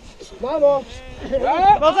 Mano!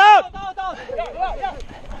 Balls out.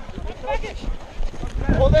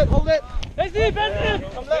 Hold it! Back,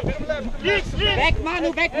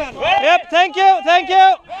 Manu. Yep, thank you.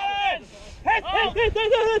 Hit.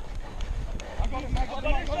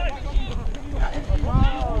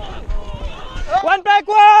 One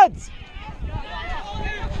backwards!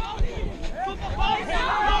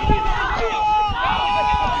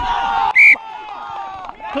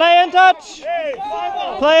 Play and touch!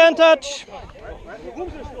 Play and touch!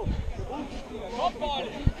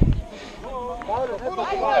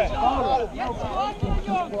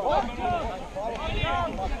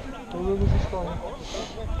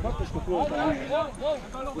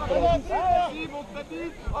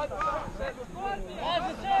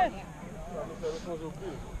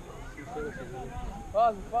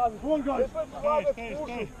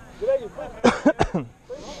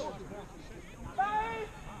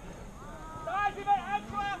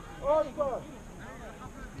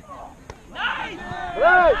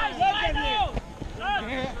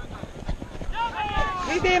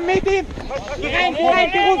 Meet him! Geh rein,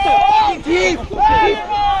 geh runter! Tief!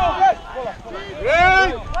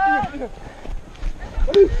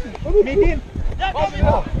 Meet him!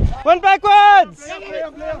 One backwards! Let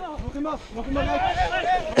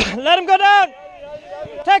him go down!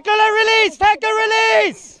 Tackle and release! Tackle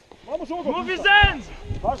release! Move his hands!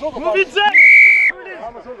 Move his hands!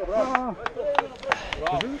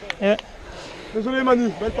 Yeah. Désolé Manu,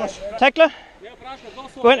 belle passe. Tackler?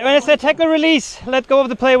 When I say tackle release, let go of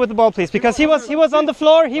the player with the ball, please, because he was on the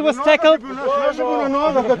floor, he was tackled.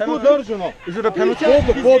 Is it a penalty?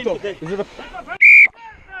 Photo. Is it a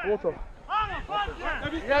photo?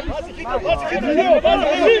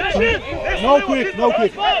 No quick, no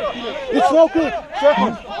quick. It's no quick.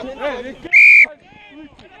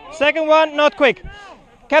 Second one, not quick.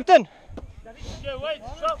 Captain.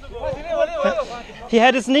 He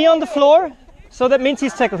had his knee on the floor, so that means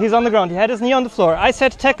he's tackled. He's on the ground. He had his knee on the floor. I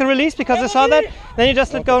said tackle release because I saw that. Then you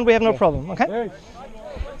just let go and we have no problem, okay?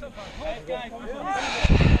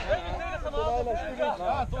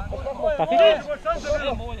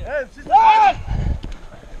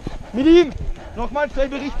 Mit ihm! Nochmal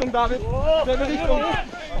selbe Richtung, David. Selbe Richtung.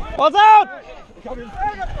 Ball's out!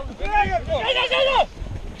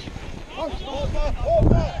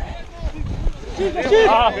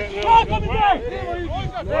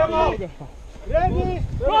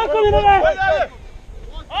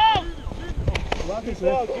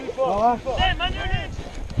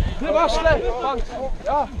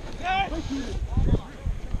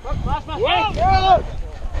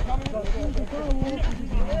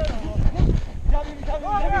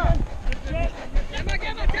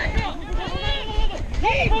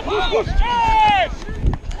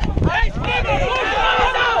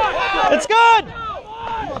 It's good!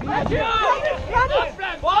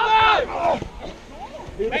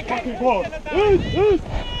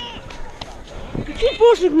 Keep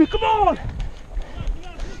pushing me, come on!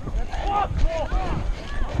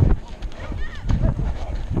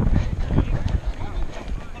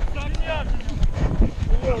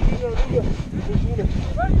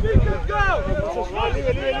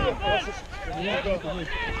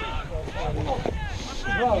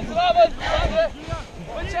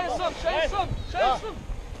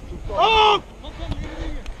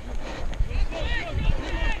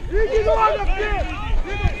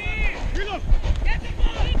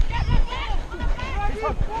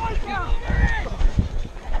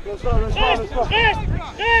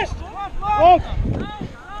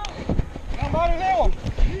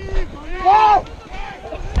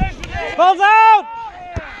 Ball's out!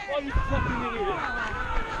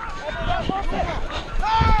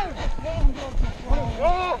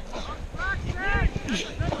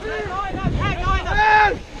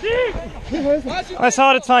 I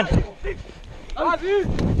saw it, it's fine.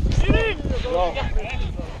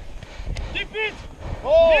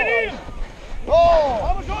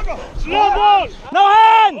 No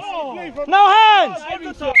hands! No hands!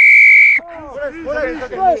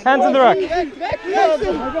 Hands in the ruck.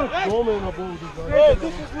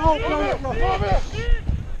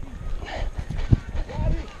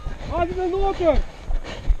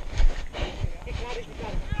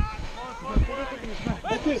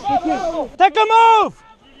 Take a move!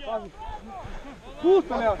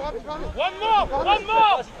 One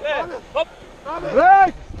more!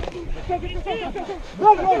 Right!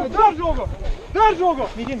 Daar jogo!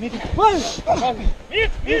 Meet him! Meet!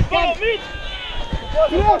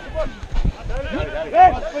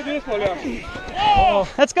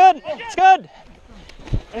 That's good! It's good!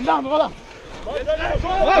 En dan, voilà!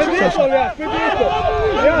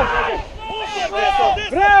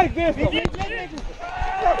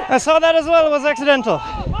 I saw that as well, it was accidental.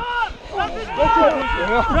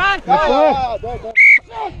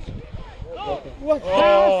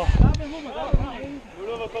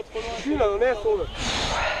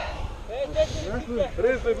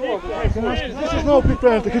 This is no big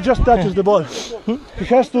penalty, he just touches the ball. He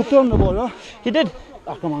has to turn the ball, huh? He did.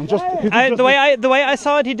 Oh, come on, just... The way I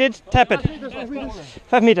saw it, he did tap it.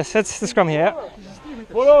 5 meters, that's the scrum here.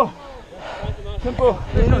 Polo! Tempo!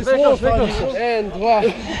 Small 5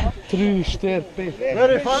 1, 2, 3, 4, 5.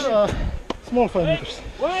 Very fun, small 5 meters.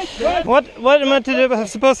 What am I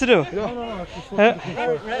supposed to do?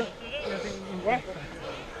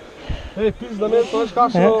 Hej, pizda me, to veš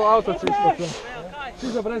kakšno avtocesto.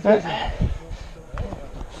 Pizda brez veze.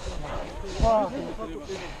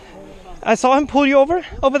 I saw him pull you over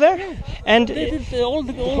there, and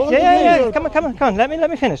yeah. Come on. Let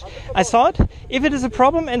me finish. I saw it. If it is a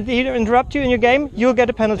problem and he interrupt you in your game, you'll get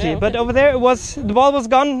a penalty. But over there, the ball was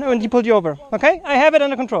gone when he pulled you over. Okay, I have it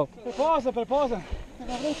under control. Prepauza.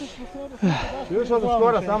 Još od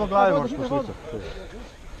skora, samo glave možeš poslušati.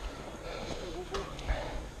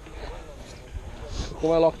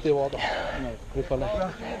 Kako je lahko te voda? Mi pa ne.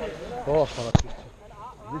 O, hvala ti.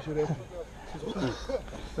 Više reči.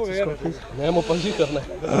 Nemo pa žikar ne.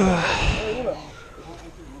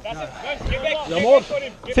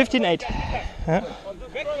 15-8.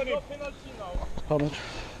 How much?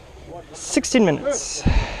 16 minutes.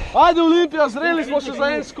 Ajde Olimpija, zreli smo še za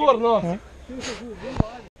en skor, no.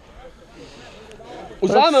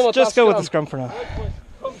 Let's just go with the scrum for now.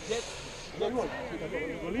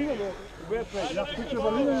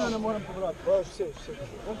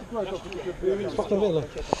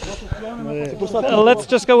 Let's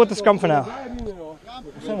just go with the scrum for now.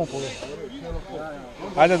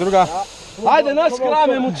 Ajde druga. Ajde, nas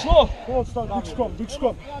krame močno. Big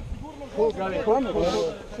scrum.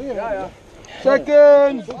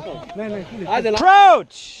 Second. Ajde,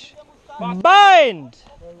 Crouch. Bind.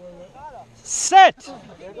 Set.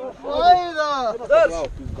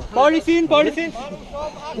 Polythene.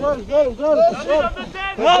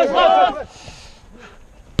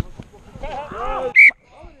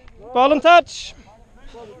 Ball and touch.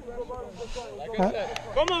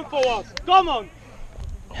 Come on forward, come on!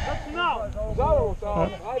 That's now!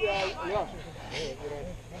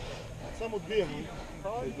 Samo dvije.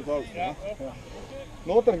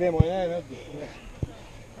 Notar gremo, ne.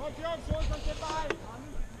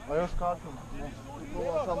 A još skačemo.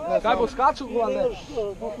 Kaj bo skačil, ne?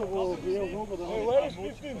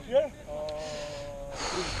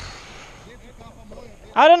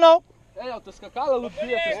 I don't know. Ej, te skakala ali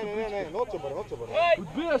odbijate stobričke? Ne, nocobar.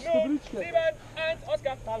 Odbijaš stobričke. 7, 1,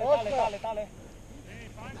 Oscar. Tale.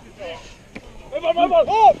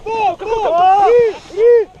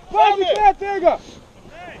 Pazi kle tega!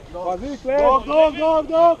 Pazi kle!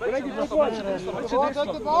 Dog! Regi za svoje.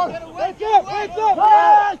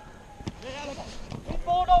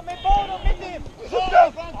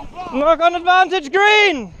 Knock on advantage,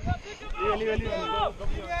 green.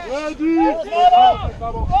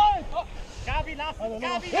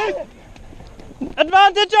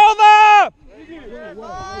 Advantage over.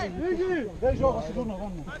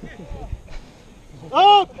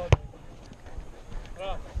 Up!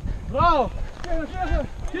 Bravo!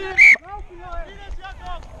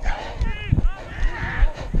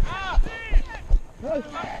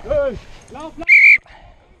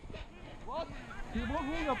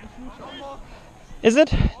 Is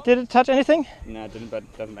it? Did it touch anything? No, it didn't, but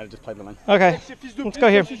it doesn't matter, just play the line. Okay, let's go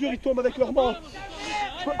here. Il tombe avec leurs mains.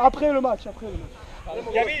 Après le match.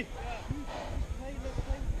 Gabi,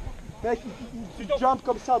 Mec, tu jumps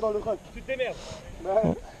comme ça dans le ruck. tu te démerdes.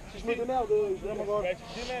 Mais si je me démerde, je vais m'en Ouais, tu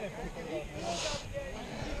te démerdes.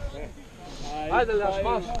 Ajde, Ljaš,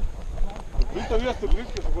 maš. Brute mjesto, brute.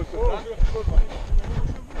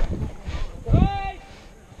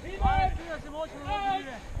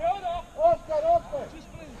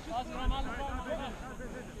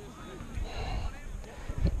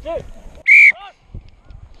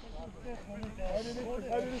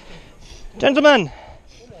 Gentlemen,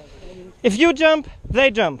 if you jump,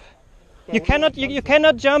 they jump. You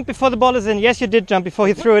cannot jump before the ball is in. Yes, you did jump before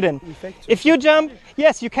he threw it in. If you jump,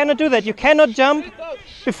 yes, you cannot do that. You cannot jump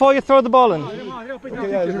before you throw the ball in.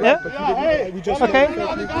 Yeah? Okay.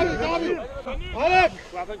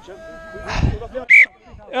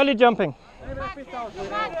 Early jumping.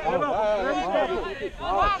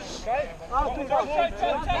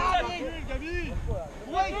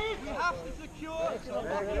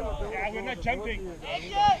 Yeah, we're not jumping.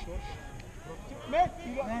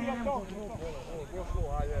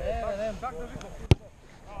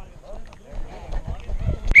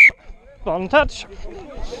 Ball and touch.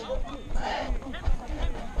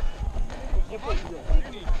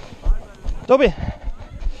 Toby,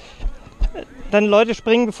 dann Leute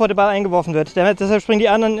springen, bevor der Ball eingeworfen wird. Deshalb springen die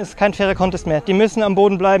anderen, ist kein fairer Contest mehr. Die müssen am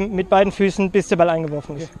Boden bleiben mit beiden Füßen, bis der Ball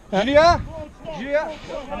eingeworfen ist. Ja, Julia?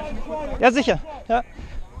 ja sicher. Ja.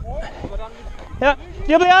 Ja.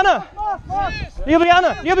 Ljubljana!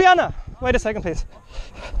 Ljubljana! Ljubljana! Wait a second, please.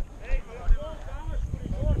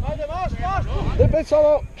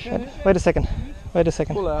 Wait a second. Wait a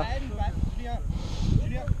second.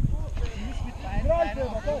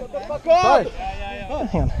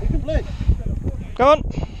 Hang on. Go on.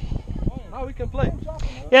 Now we can play.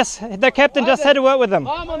 Yes, the captain just had a word with them.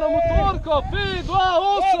 Vamo na motorko, 5, 2,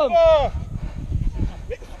 8.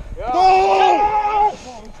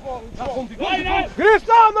 Griff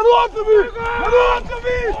staan, naar de achterbuurt! Naar de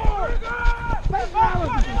achterbuurt!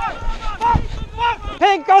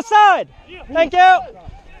 Pink offside! Thank you!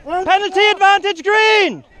 Penalty advantage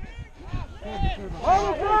green!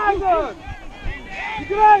 Alle vragen!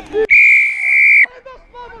 Krijg die!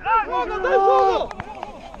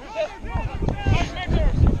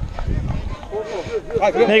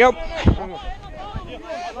 There you go.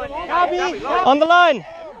 On the line.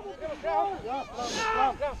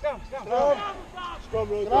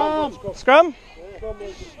 Scrum.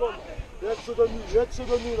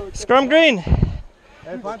 Scrum green.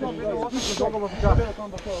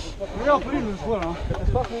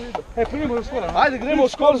 Ajde, gremo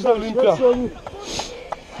skoro za Olimpija.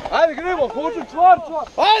 Ajde, gremo, hoću čvart.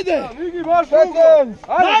 Ajde! Vigi, baš dugo!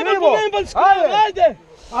 Ajde, gremo! Ajde!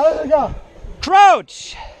 Ajde ga!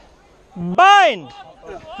 Crouch. Bind.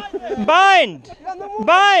 Bind.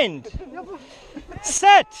 Bind.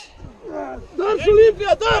 Set. Drž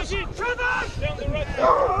Olimpija, drž!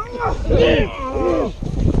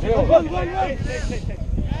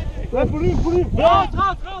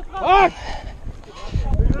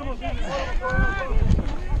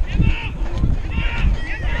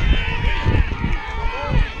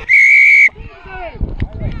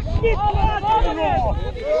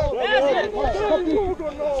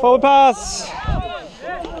 Forward pass.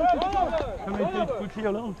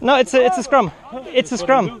 No, it's a scrum. It's a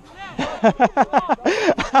scrum.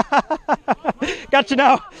 Got you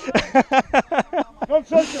now.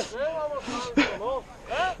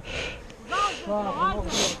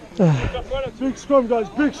 Big scrum, guys,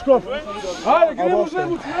 big scrum. Ajde, gremo,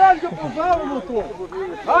 gremo, ga poznavamo to.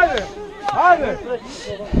 Ajde, ajde.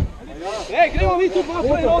 Hey, gremo mi tu pa.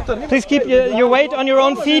 Please keep your weight on your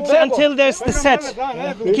own feet until there's the set.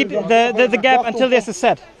 Keep the gap until there's a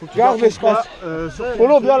set. Ajde,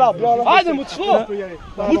 moet slo.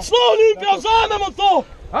 Moet slo, Olimpija, vzamemo to.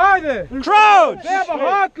 Ajde. Crouch.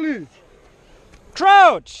 Hakli.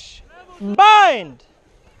 Crouch. Bind.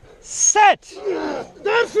 Set.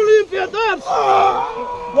 Drž Olimpija, drž.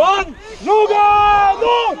 One. Noga,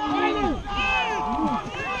 no.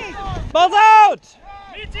 Ball's out.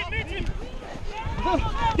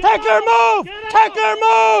 Tackler move! Tackler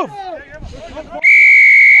move!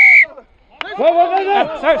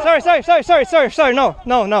 Sorry, no.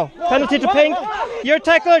 Penalty to Pink. Your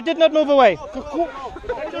tackler did not move away.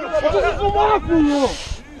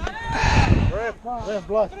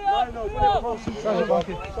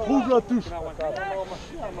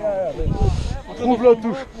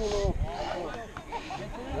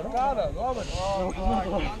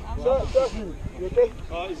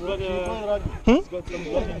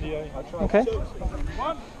 Okay.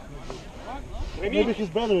 Maybe he's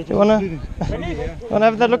better. Do you wanna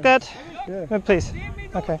have that looked at? Yeah. Please.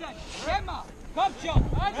 Okay.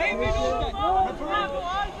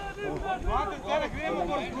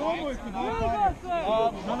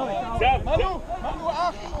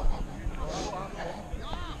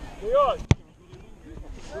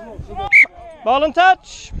 Ball and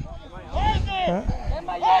touch.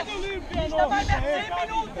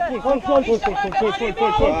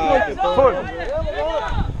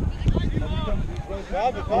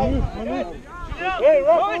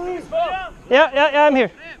 Yeah, I'm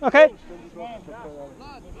here. Okay.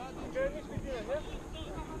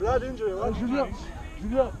 Bad injury, right? Julia.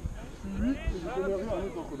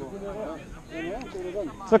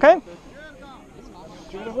 It's okay.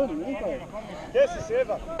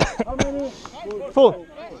 Full.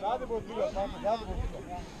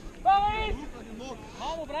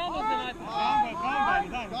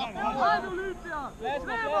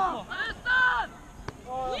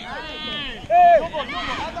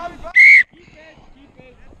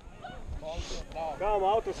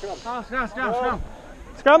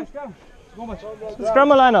 Scrum?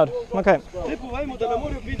 Scrum or line out? Okay.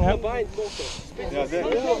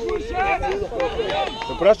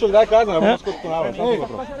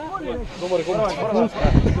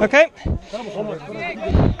 Okay.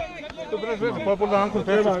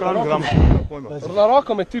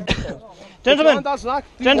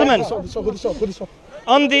 Gentlemen,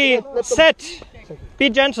 on the set, be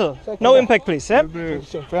gentle. No impact, please. Yeah?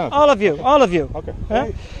 All of you. Okay.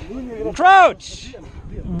 Yeah? Crouch,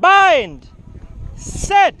 bind,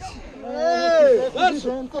 set.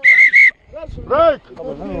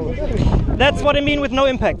 That's what I mean with no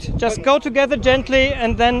impact. Just go together gently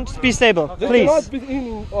and then be stable, please.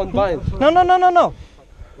 No.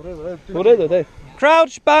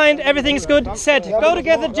 Crouch, bind, everything is good. Set. Go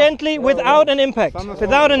together gently without an impact.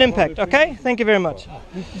 Okay? Thank you very much.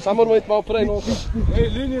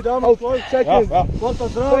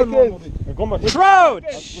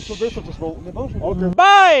 Crouch,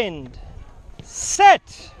 bind,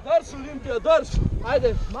 set. Darš, Olimpija, darš!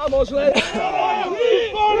 Ajde, mamo žle!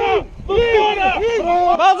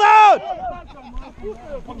 Balls out!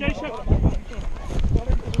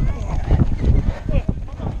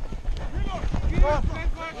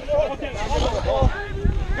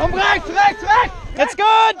 Kom rechts! It's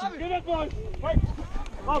good!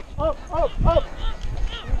 Up!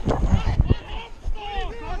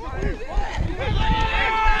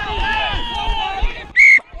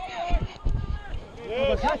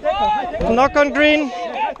 Knock on green.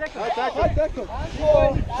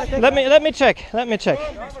 Let me check.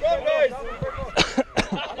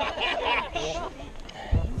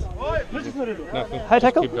 High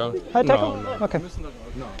tackle? High tackle? No. Okay.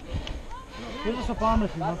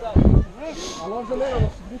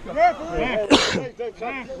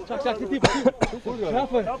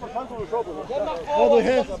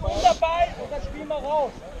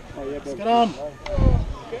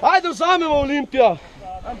 Ajde, uzamemo Olimpija!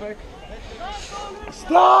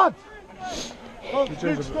 Start!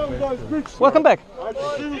 Welcome back.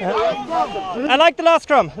 I like the last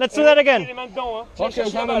scrum. Let's do that again. Okay,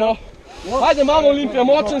 uzamemo. Ajde, mamo Olimpija,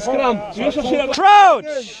 moćan skram.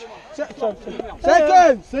 Crouch!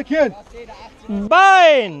 Second!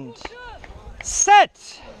 Bind!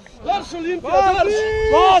 Set! Darš, Olimpija, darš!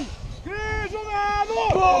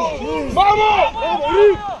 Vamo!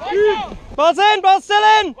 Ball's in, ball's still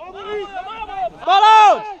in! Ball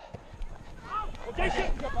out!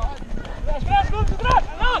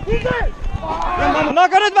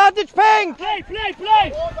 Knock on advantage, Pink!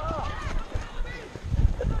 Play!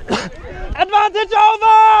 Advantage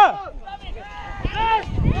over!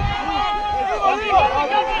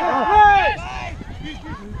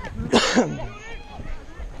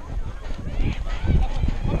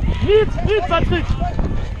 Niet, Patrick!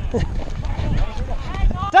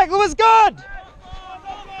 Tackle was good!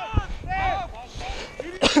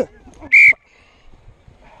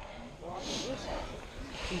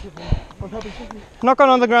 Knock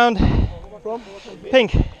on the ground.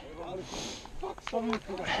 Pink.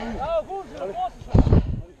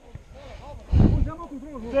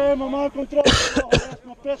 Idemo malo kontrola,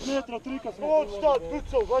 smo 5 metra, trika smo. Odstad,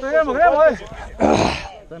 pucao, Gremo!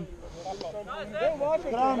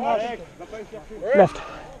 Left.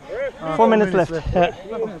 4 minutes left.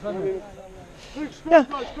 Yeah.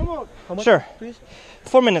 Sure.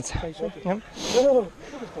 4 minutes. Yeah.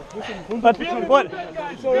 But what?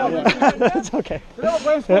 That's okay.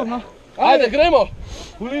 Yeah. Ajde, gremo!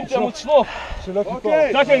 Olimpija moćno!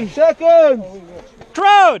 Second!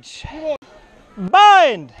 Crouch!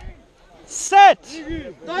 Bind! Set!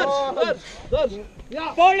 Darš!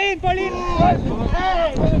 Ball in! Ball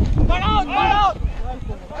out!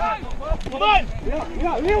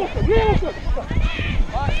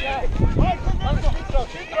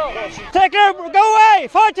 Tackler, go away!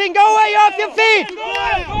 14, go away! You're off your feet! Go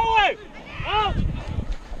away! Out!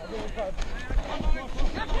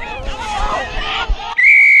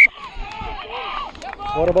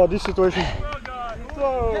 What about this situation?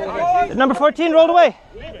 Number 14 rolled away.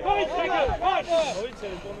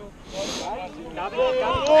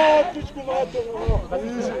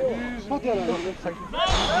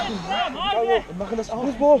 Machen das auch.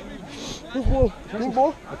 Fußball.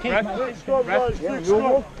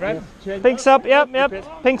 Pinks up, yep.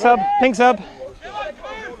 Pinks up.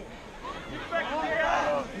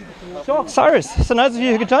 Cyrus, so nice of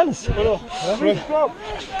you to join us. Can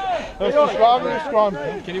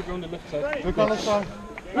you go on the left side? Wir können das sagen.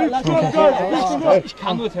 Ich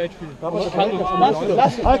kann nur Zeit spielen.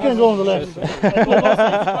 I can go on the left.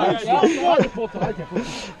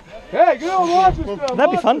 Hey, go on,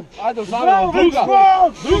 That'd be fun.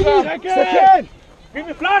 Give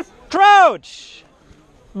me flash. Crouch!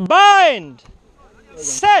 Bind!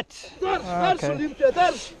 Set! Okay.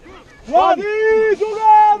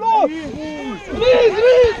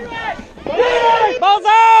 Balls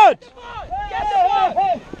out!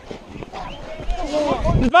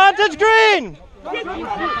 Advantage green!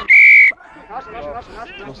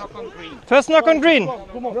 First knock on green.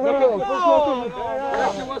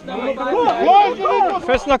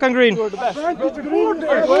 First knock on green.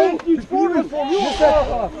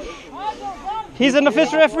 He's an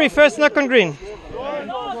official referee. First knock on green.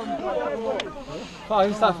 Oh,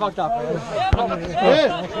 he's not fucked up. Where?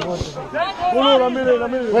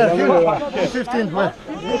 15, where?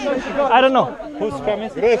 I don't know.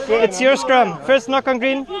 It's your scrum. First knock on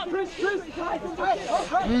green.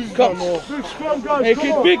 Hey,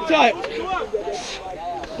 keep big time.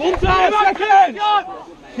 Boom time, second.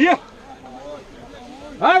 Hier!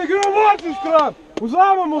 Ajde, gremo moćni skram!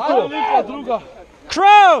 Uzamamo to! Druga.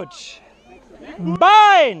 Crouch!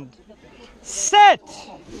 Bind! Set!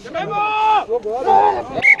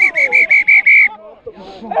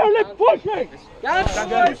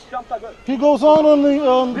 He goes on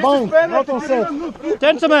bind, not on set.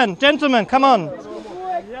 Gentlemen, come on.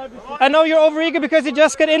 I know you're overeager because you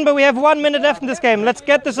just got in, but we have 1 minute left in this game. Let's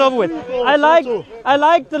get this over with. I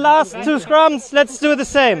like the last two scrums. Let's do the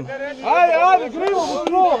same. Ajde, gremo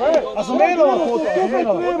skrom, ej! A sam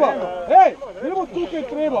treba! Ej, gremo tukaj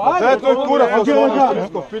treba! Ajde, to je kura,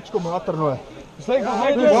 pičko, pičko materno je. Seconds.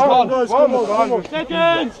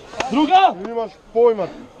 Druga. Nimaš pojma.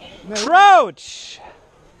 Crouch!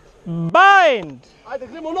 Bind! Ajde,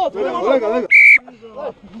 gremo not. Lega.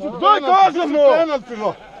 To je kazano!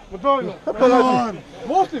 Penaltino!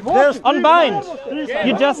 On bind,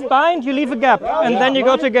 you just bind, you leave a gap, and then you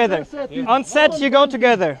go together. On set, you go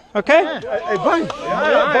together. Okay?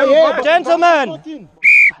 Gentlemen!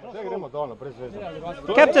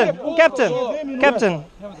 Captain.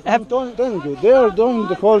 They are doing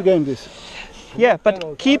the whole game this. Yeah,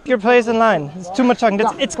 but keep your place in line. It's too much talking.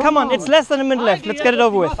 Come on, it's less than a minute left. Let's get it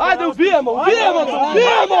over with. Ajde, ubijemo!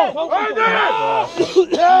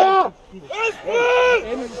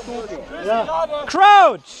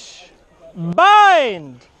 Crouch!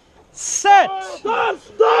 Bind! Set!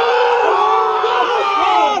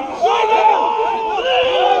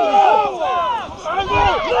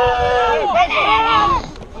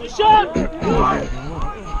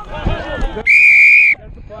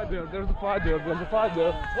 There's a fight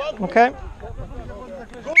there. Okay.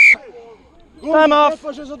 Time off.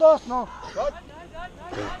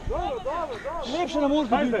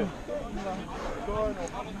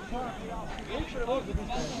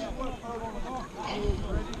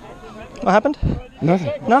 What happened?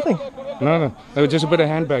 Nothing. No. There were just a bit of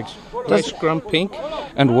handbags. Play scrum pink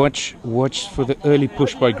and watch for the early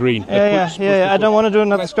push by green. Yeah. I don't want to do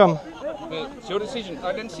another scrum. It's your decision.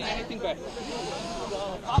 I didn't see anything back.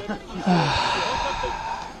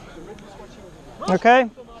 Okay.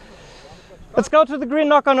 Let's go to the green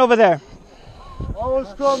knock-on over there. Ovo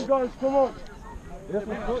scrum, guys, come on!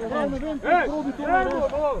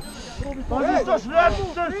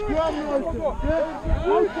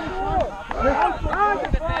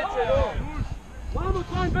 Vamo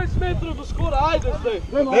 20 metrov do skora, ajde zdaj!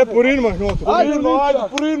 Ne, porinimo jih noter! Ajde,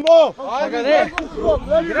 porinimo!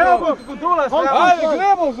 Gremo, kontrola se! Ajde,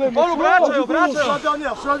 gremo zdaj! Malo obračajo!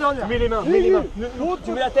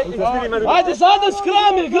 Ajde, sada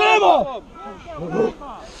skrami, gremo!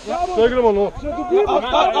 Zdaj gremo noter!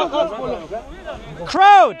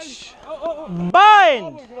 Crouch!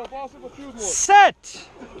 Bind! Set!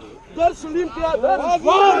 Drž Olimpija, drž!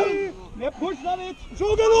 Ne push na it!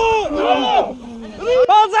 Žugalo!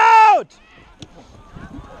 Balls out!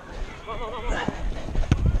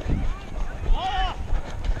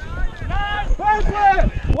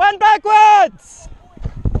 One backwards!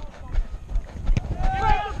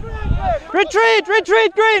 Retreat,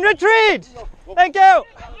 green, retreat! Thank you!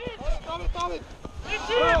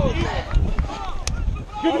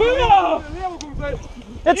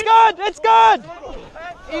 It's good! It's good!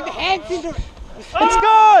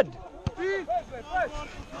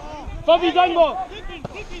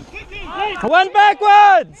 One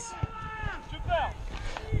backwards!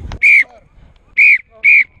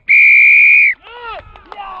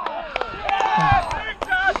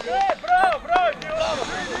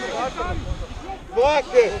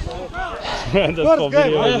 First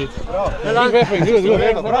game! Good.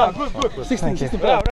 16.